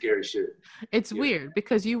 that's right? Some scary shit. It's weird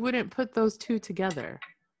because you wouldn't put those two together,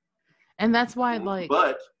 and that's why, like.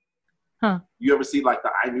 But, you ever see like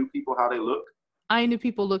the Ainu people how they look? Ainu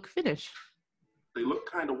people look Finnish. They look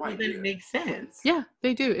kind of white. It makes sense. Yeah,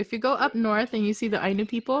 they do. If you go up north and you see the Ainu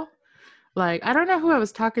people, like, I don't know who I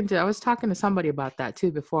was talking to. I was talking to somebody about that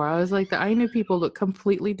too before. I was like, the Ainu people look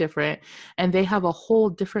completely different and they have a whole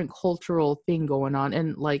different cultural thing going on.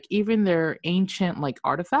 And like even their ancient like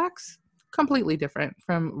artifacts, completely different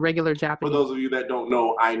from regular Japanese. For those of you that don't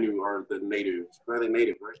know, Ainu are the natives. Are they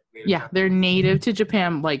native, right? Yeah, they're native to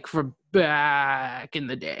Japan like for back in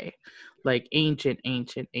the day. Like ancient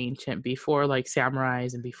before like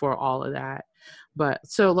samurais and before all of that. But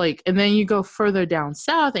so like, and then you go further down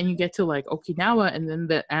south and you get to like Okinawa and then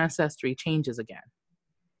the ancestry changes again.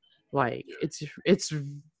 Like it's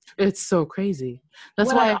so crazy.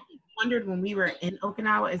 That's what why I wondered when we were in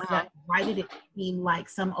Okinawa is that why did it seem like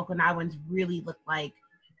some Okinawans really look like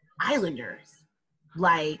islanders?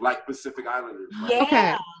 Like Pacific Islanders. Right? Yeah.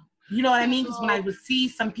 Okay. You know what I mean? Because when I would see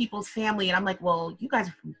some people's family, and I'm like, well, you guys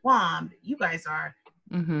are from Guam, but you guys are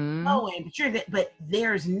Owen, but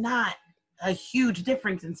there's not a huge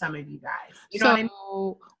difference in some of you guys. You know what I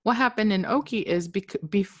mean? What happened in Oki is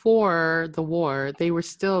before the war, they were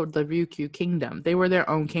still the Ryukyu kingdom. They were their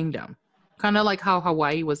own kingdom, kind of like how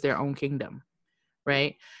Hawaii was their own kingdom,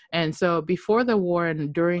 right? And so before the war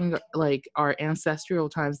and during like our ancestral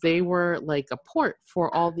times, they were like a port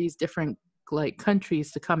for all these different like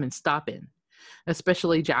countries to come and stop in,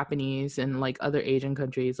 especially Japanese and like other Asian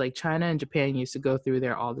countries. Like China and Japan used to go through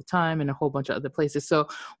there all the time and a whole bunch of other places. So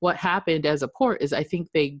what happened as a port is I think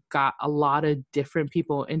they got a lot of different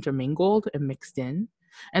people intermingled and mixed in.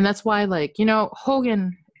 And that's why like,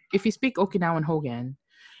 Hogan, if you speak Okinawan Hogan,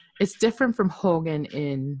 it's different from Hogan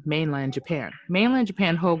in mainland Japan. Mainland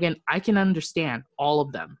Japan Hogan, I can understand all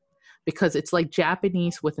of them, because it's like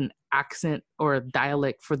Japanese with an accent or a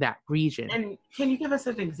dialect for that region. And can you give us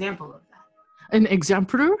an example of that? An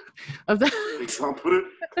example of that?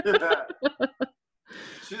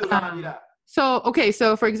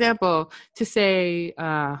 So for example, to say,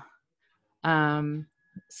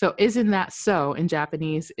 so isn't that so in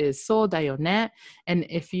Japanese is so da yo ne. And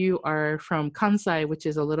if you are from Kansai, which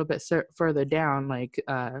is a little bit further down, like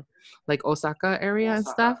Osaka area and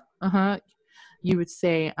stuff, you would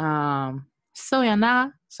say, so ya na.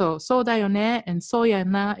 So da yo ne and so ya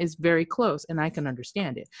na is very close and I can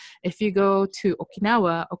understand it. If you go to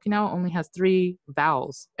Okinawa only has 3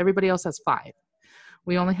 vowels. Everybody else has 5.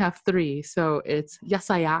 We only have 3. So it's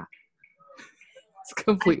yasaya. It's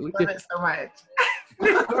completely different. I love it so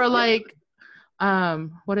much. Or like,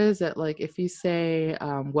 what is it? Like if you say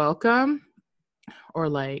welcome or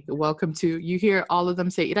like welcome to, you hear all of them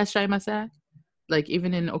say irashaimase. Like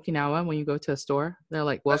even in Okinawa, when you go to a store, they're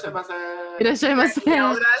like, welcome. Irashaimase.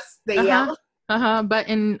 They yell. But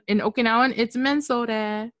in Okinawan, it's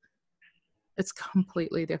mensore. It's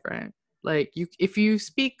completely different. Like if you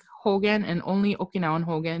speak Hogan and only Okinawan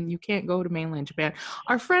Hogan, you can't go to mainland Japan.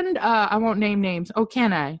 Our friend, I won't name names. Oh,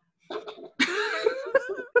 can I?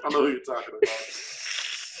 I know who you're talking about.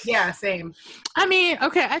 Yeah, same. I mean,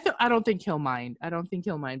 okay, I don't think he'll mind. I don't think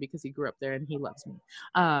he'll mind because he grew up there and he loves me.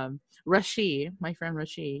 Rashi, my friend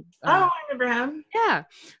Rashi. I remember him. Yeah.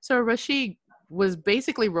 So Rashi was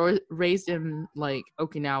basically raised in like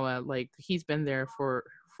Okinawa. Like he's been there for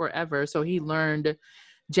forever. So he learned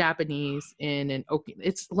Japanese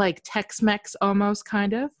it's like Tex-Mex almost,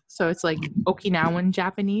 kind of. So it's like Okinawan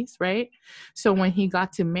Japanese, right? So when he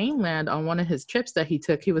got to mainland on one of his trips that he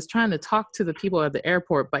took, he was trying to talk to the people at the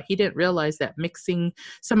airport, but he didn't realize that mixing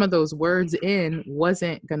some of those words in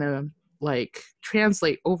wasn't gonna like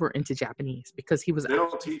translate over into Japanese, because he was they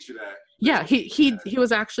don't teach you that. Yeah, he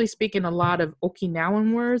was actually speaking a lot of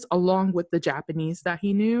Okinawan words along with the Japanese that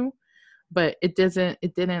he knew, but it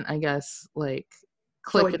didn't, I guess, like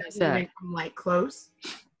click in his head. Like close?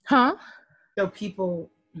 Huh? So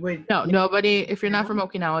people would nobody, if you're not from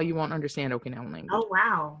Okinawa, you won't understand Okinawan language. Oh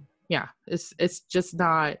wow. Yeah, it's just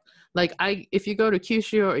not like if you go to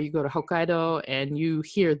Kyushu or you go to Hokkaido and you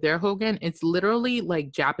hear their Hogan, it's literally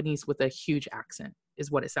like Japanese with a huge accent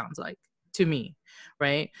is what it sounds like to me,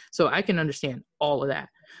 right? So I can understand all of that.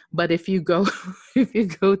 But if you go to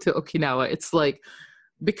Okinawa, it's like,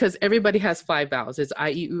 because everybody has 5 vowels. It's I, I,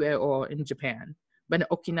 U, E, O in Japan. But in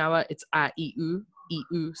Okinawa, it's I, I, U, I,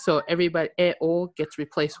 U. So everybody, E, O gets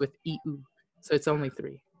replaced with I, U. So it's only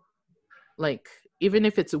 3. Like, even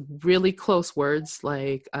if it's really close words,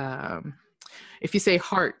 like if you say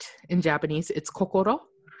heart in Japanese, it's kokoro.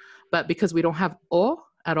 But because we don't have O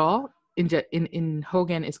at all, in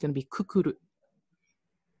Hogan, it's going to be kukuru.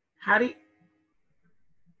 How do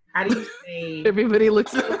you say? Everybody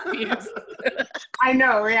looks confused. I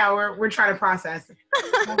know, yeah, we're trying to process.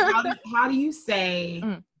 How do you say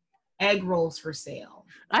egg rolls for sale?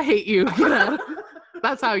 I hate you. Get out.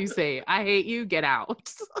 That's how you say it. I hate you. Get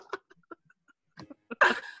out.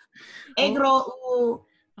 Egg roll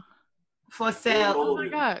for sale. Oh my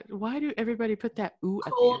god! Why do everybody put that ooh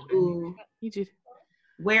at the end? Ooh.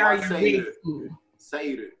 Where are your wigs?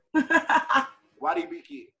 Say it.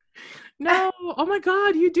 Waribiki. No. Oh my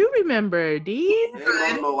god! You do remember, D.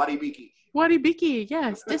 No, waribiki. Waribiki.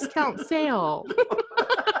 Yes, discount sale.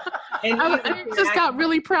 And I just got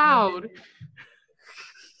really proud.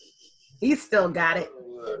 He still got it.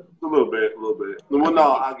 A little bit. Well,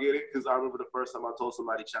 no, I get it, because I remember the first time I told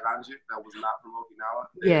somebody chaganju that was not from Okinawa.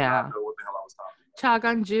 Yeah. I didn't know what the hell I was talking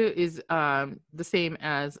about. Chaganju is the same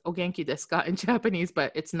as ogenki desu ka in Japanese,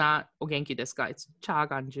 but it's not ogenki desu ka. It's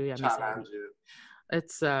chaganju. Chaganju.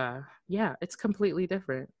 It's it's completely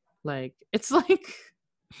different. Like, it's like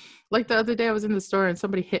the other day I was in the store and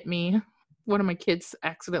somebody hit me. One of my kids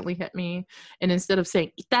accidentally hit me, and instead of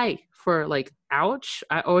saying itai for like ouch,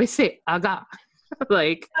 I always say aga.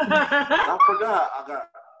 Like, I forgot.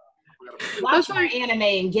 Watch our anime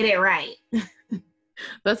and get it right.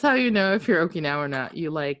 That's how you know if you're Okinawa or not.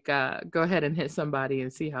 You like go ahead and hit somebody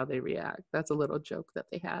and see how they react. That's a little joke that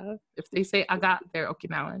they have. If they say aga, they're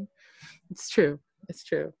Okinawan. It's true.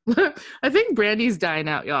 I think Brandy's dying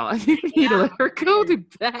out, y'all. I think we need to let her go to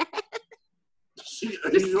bed.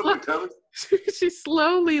 She's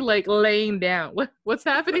slowly like laying down. What's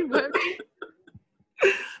happening?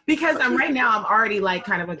 Because I'm already like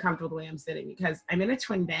kind of uncomfortable the way I'm sitting, because I'm in a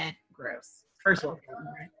twin bed. Gross. First world problem,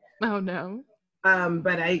 right? Oh no.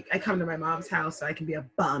 But I come to my mom's house so I can be a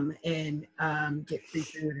bum and get free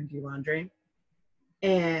food and do laundry.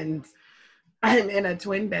 And I'm in a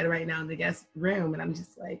twin bed right now in the guest room, and I'm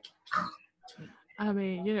just like. I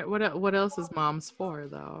mean, you know, what else is mom's for,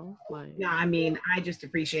 though? Like. No, I mean, I just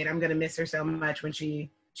appreciate it. I'm gonna miss her so much when she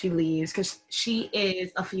leaves, because she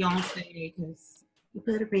is a fiance. Because you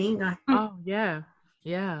put a ring on. Oh yeah.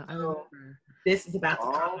 I remember. This is about to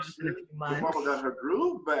come off in a few months. Your mama got her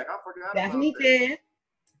groove back. I forgot. Definitely did.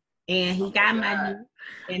 And he got money,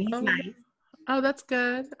 and he's nice. Oh, that's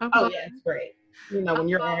good. Oh yeah, it's great. You know, when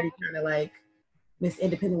you're already kind of like Miss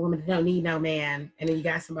Independent Woman that don't need no man, and then you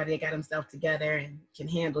got somebody that got himself together and can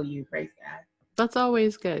handle you. Praise God. That's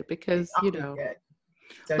always good, because you know. Good.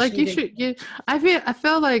 So like I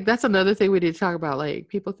feel like that's another thing we need to talk about. Like,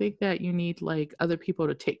 people think that you need like other people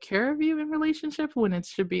to take care of you in relationship, when it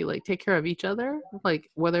should be like take care of each other. Like,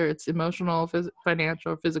 whether it's emotional,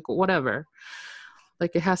 financial, physical, whatever.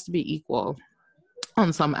 Like, it has to be equal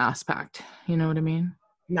on some aspect. You know what I mean?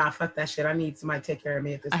 Nah, fuck that shit. I need somebody to take care of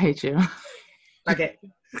me at this point. I hate you. Okay,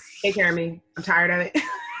 take care of me. I'm tired of it.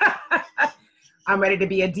 I'm ready to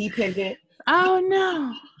be a dependent. Oh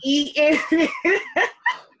no. Oh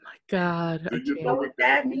my God. Okay. You know what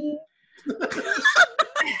that means?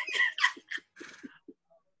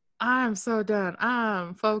 I'm so done.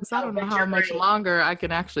 Folks, I don't know how much longer I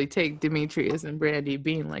can actually take Demetrius and Brandy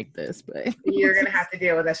being like this, but you're gonna have to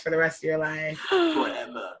deal with us for the rest of your life.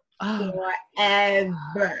 Forever.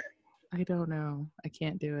 Forever. I don't know. I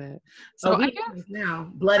can't do it. So I guess now,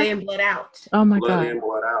 blood in, blood out. Oh my God. God. Blood in,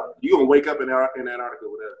 blood out. You gonna wake up in Antarctica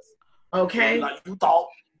with us? Okay. Like you thought.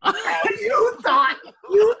 You thought.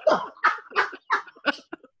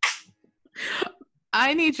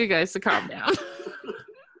 I need you guys to calm down.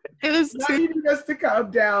 It is I need us to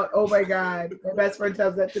calm down. Oh my God. My best friend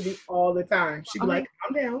tells that to me all the time. She'd be like,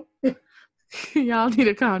 calm down. Y'all need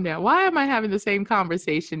to calm down. Why am I having the same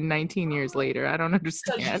conversation 19 years later? I don't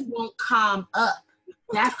understand. Because you won't calm up.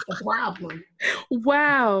 That's the problem.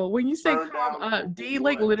 Wow. When you say calm up, D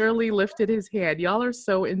like literally lifted his hand. Y'all are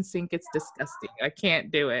so in sync. It's disgusting. I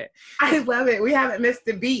can't do it. I love it. We haven't missed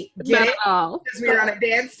a beat. Get it? Because we're on a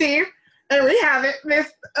dance team and we haven't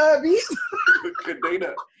missed a beat.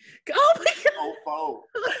 Kadena. Oh my God.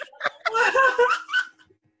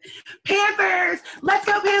 Panthers! Let's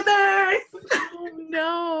go, Panthers! Oh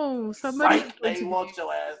no. Somebody they want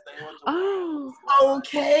your ass.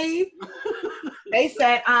 Okay. They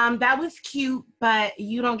said, that was cute, but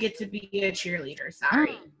you don't get to be a cheerleader.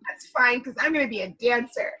 Sorry. That's fine, because I'm gonna be a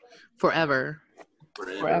dancer. Forever.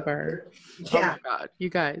 Yeah. Oh my God, you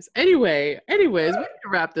guys. Anyways, we need to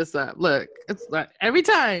wrap this up. Look, it's like every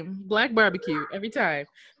time Black barbecue. Every time.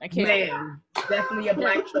 I can't. Man, definitely a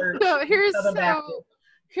Black church. So here's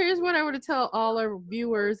what I want to tell all our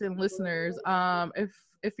viewers and listeners.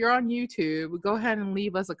 If you're on YouTube, go ahead and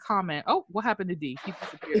leave us a comment. Oh, what happened to D?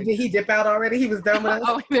 Did he dip out already? He was done with us?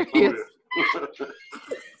 Oh, there he is.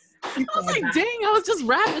 I was like, dang, I was just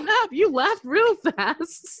wrapping up. You left real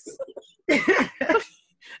fast.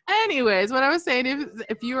 Anyways, what I was saying,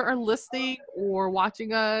 if you are listening or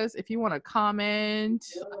watching us, if you want to comment,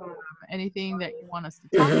 anything that you want us to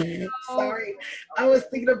talk about. Sorry, I was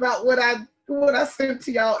thinking about what I sent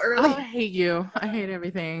to y'all earlier. Oh, I hate you. I hate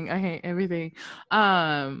everything.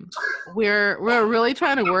 We're really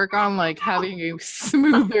trying to work on like having a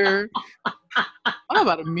smoother. I'm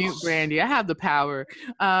about to mute Brandy. I have the power.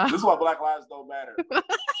 This is why Black Lives don't matter.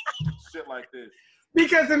 Shit like this.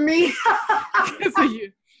 Because of me. Because of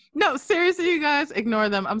you. No, seriously, you guys, ignore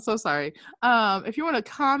them. I'm so sorry. If you want to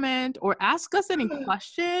comment or ask us any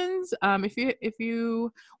questions, if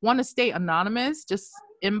you want to stay anonymous, just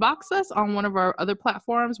inbox us on one of our other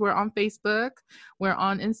platforms. We're on Facebook. We're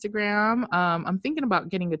on Instagram. I'm thinking about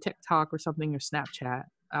getting a TikTok or something or Snapchat.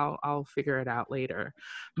 I'll figure it out later.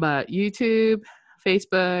 But YouTube,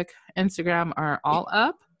 Facebook, Instagram are all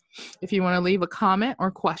up. If you want to leave a comment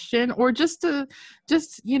or question, or just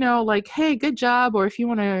like, hey, good job, or if you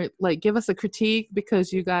want to like give us a critique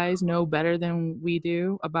because you guys know better than we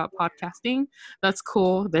do about podcasting, that's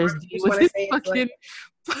cool. There's D with his fucking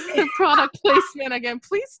product placement again.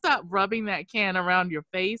 Please stop rubbing that can around your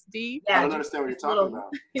face, D. Yeah, I don't understand what you're talking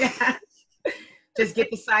about. Yeah. Just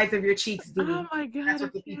get the size of your cheeks, D. Oh my God. That's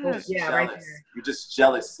what the people, yeah, right there. You're just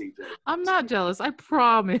jealous, CJ. I'm not jealous. I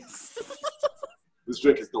promise. This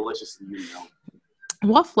drink is delicious to you, know.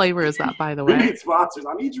 What flavor is that, by the way? We need sponsors.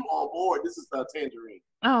 I need you on board. This is tangerine.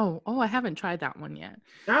 Oh, I haven't tried that one yet.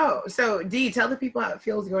 Oh, so D, tell the people how it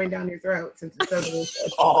feels going down your throat since it's so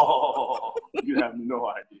delicious. Oh, you have no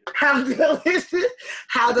idea. How delicious is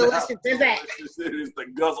that? It is to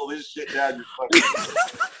guzzle this shit down your fucking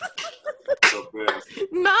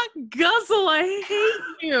Not guzzle, I hate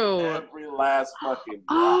you. Every last fucking drop.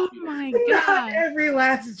 Oh my God. Every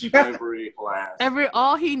last drop. Every last.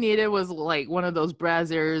 All he needed was like one of those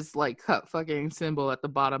brazzers like cut fucking symbol at the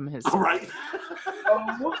bottom of his All right.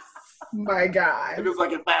 Oh my God. It was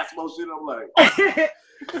like in fast motion. I'm like.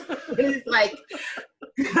 It's like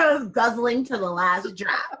guzzling to the last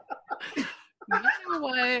drop. You know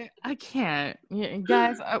what? I can't. Yeah,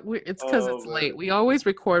 guys, it's because it's late. We always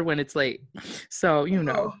record when it's late. So, you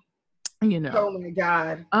know. Oh my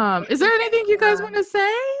God. Is there anything you guys want to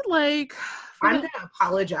say? Like, I'm going to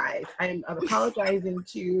apologize. I'm apologizing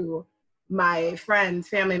to my friends,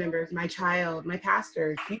 family members, my child, my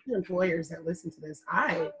pastors, future employers that listen to this.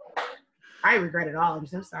 I regret it all. I'm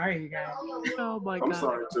so sorry, you guys. Oh my God. I'm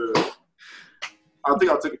sorry too. I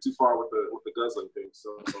think I took it too far with the guzzling thing.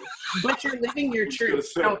 So, but you're living your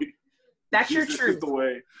truth. That's Jesus your truth. Is the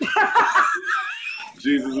way.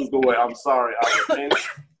 Jesus is the way. I'm sorry. I repent.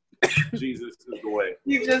 Jesus is the way.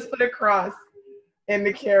 You just put a cross in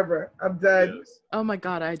the camera. I'm done. Yes. Oh my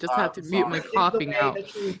God! I just have to mute my coughing out. The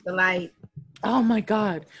truth, the light. Oh my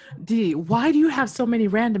God, D, why do you have so many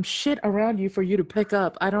random shit around you for you to pick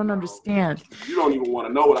up? I don't understand. You don't even want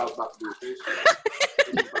to know what I was about to do with this.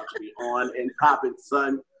 It was about to be on and popping,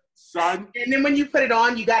 son. And then when you put it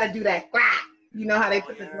on, you got to do that. You know how they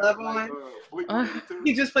put the glove on?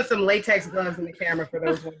 You just put some latex gloves in the camera for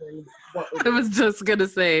those wondering. I was just going to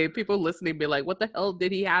say, people listening be like, what the hell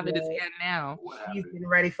did he have in his hand now? He's getting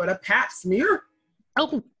ready for the pap smear.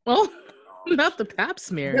 Oh, not the pap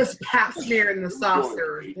smear. This pap smear in the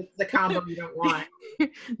saucer. It's the combo you don't want.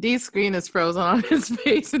 D's screen is frozen on his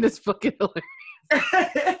face and it's fucking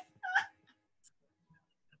hilarious.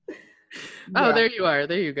 Oh, there you are.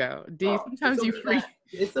 There you go. D, sometimes you freeze.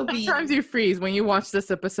 Sometimes you freeze when you watch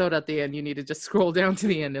this episode at the end. You need to just scroll down to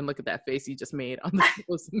the end and look at that face you just made on the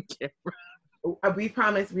frozen camera. We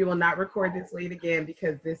promise we will not record this late again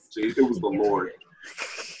because this. It was the Lord.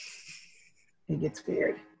 It gets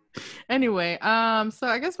weird. Anyway, so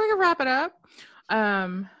I guess we can wrap it up.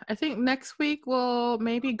 I think next week we'll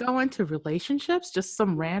maybe go into relationships, just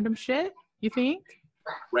some random shit. You think?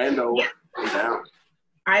 Rando. Yeah. Down.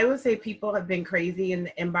 I would say people have been crazy in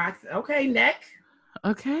the inbox. Okay, Nick.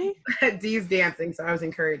 Okay. Dee's dancing, so I was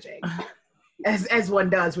encouraging. As one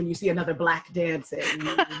does when you see another black dancing.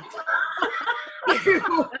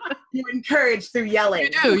 You encourage through yelling.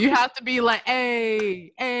 You do. You have to be like,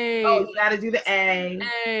 hey, hey. Oh, you gotta do the A.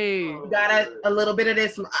 Hey. You gotta a little bit of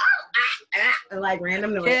this, like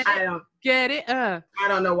random noise. I don't get it. I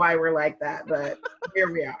don't know why we're like that, but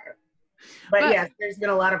here we are. But yes, there's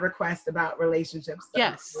been a lot of requests about relationships.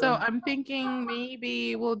 Yes, so I'm thinking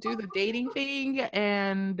maybe we'll do the dating thing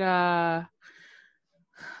and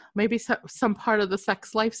maybe some part of the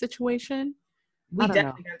sex life situation. We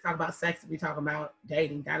definitely gotta talk about sex if we talk about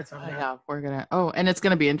dating. Gotta talk about. Yeah, we're gonna. Oh, and it's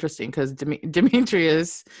gonna be interesting because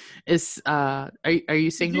Demetrius is. Are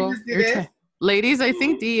you single? Ladies, I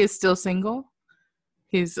think D is still single.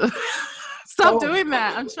 He's. Stop doing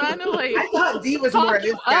that. I'm trying to like. I thought D was more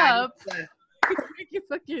this guy. Making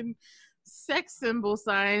fucking sex symbol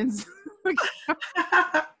signs. Wait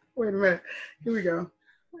a minute. Here we go.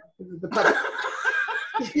 This is the puppet.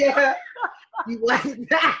 Yeah. You like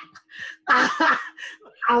that?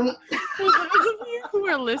 For those of you who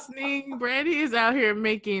are listening, Brandy is out here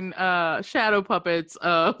making shadow puppets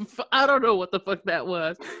of I don't know what the fuck that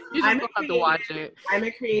was. You just have to watch it. I'm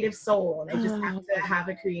a creative soul, and I just have to have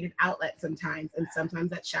a creative outlet sometimes, and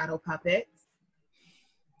sometimes that's shadow puppets.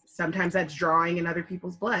 Sometimes that's drawing in other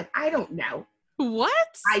people's blood. I don't know.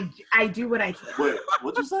 What? I do what I can. Wait,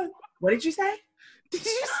 what'd you say? What did you say? Did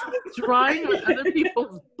you say drawing on other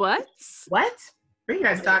people's butts? What? What are you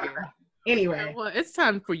guys talking about? Anyway. Well, it's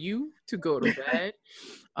time for you to go to bed.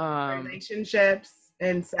 Relationships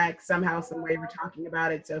and sex, somehow, some way we're talking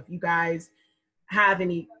about it. So if you guys have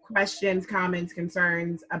any questions, comments,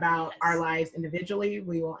 concerns about our lives individually,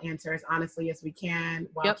 we will answer as honestly as we can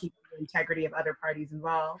while keeping the integrity of other parties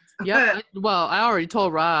involved. Yep. Well, I already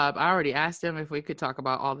told Rob, I already asked him if we could talk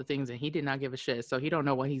about all the things, and he did not give a shit. So he don't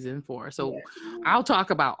know what he's in for. So I'll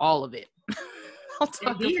talk about all of it.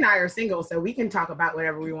 Dee and I are single, so we can talk about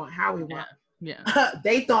whatever we want, how we want. Yeah.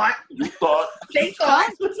 They thought. You thought. They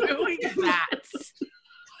thought. Doing that.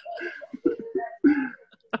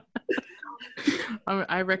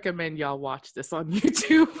 I recommend y'all watch this on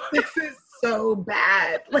YouTube. This is so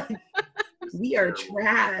bad. Like, we are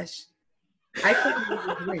trash. I couldn't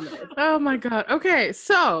even doing this. Oh my God. Okay,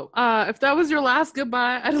 so if that was your last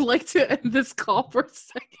goodbye, I'd like to end this call for a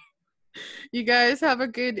second. You guys have a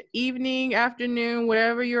good evening, afternoon,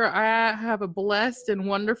 wherever you're at. Have a blessed and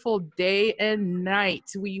wonderful day and night.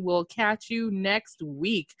 We will catch you next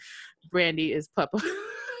week. Brandy is Papa.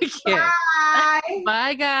 Bye.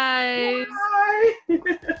 Bye, guys. Bye.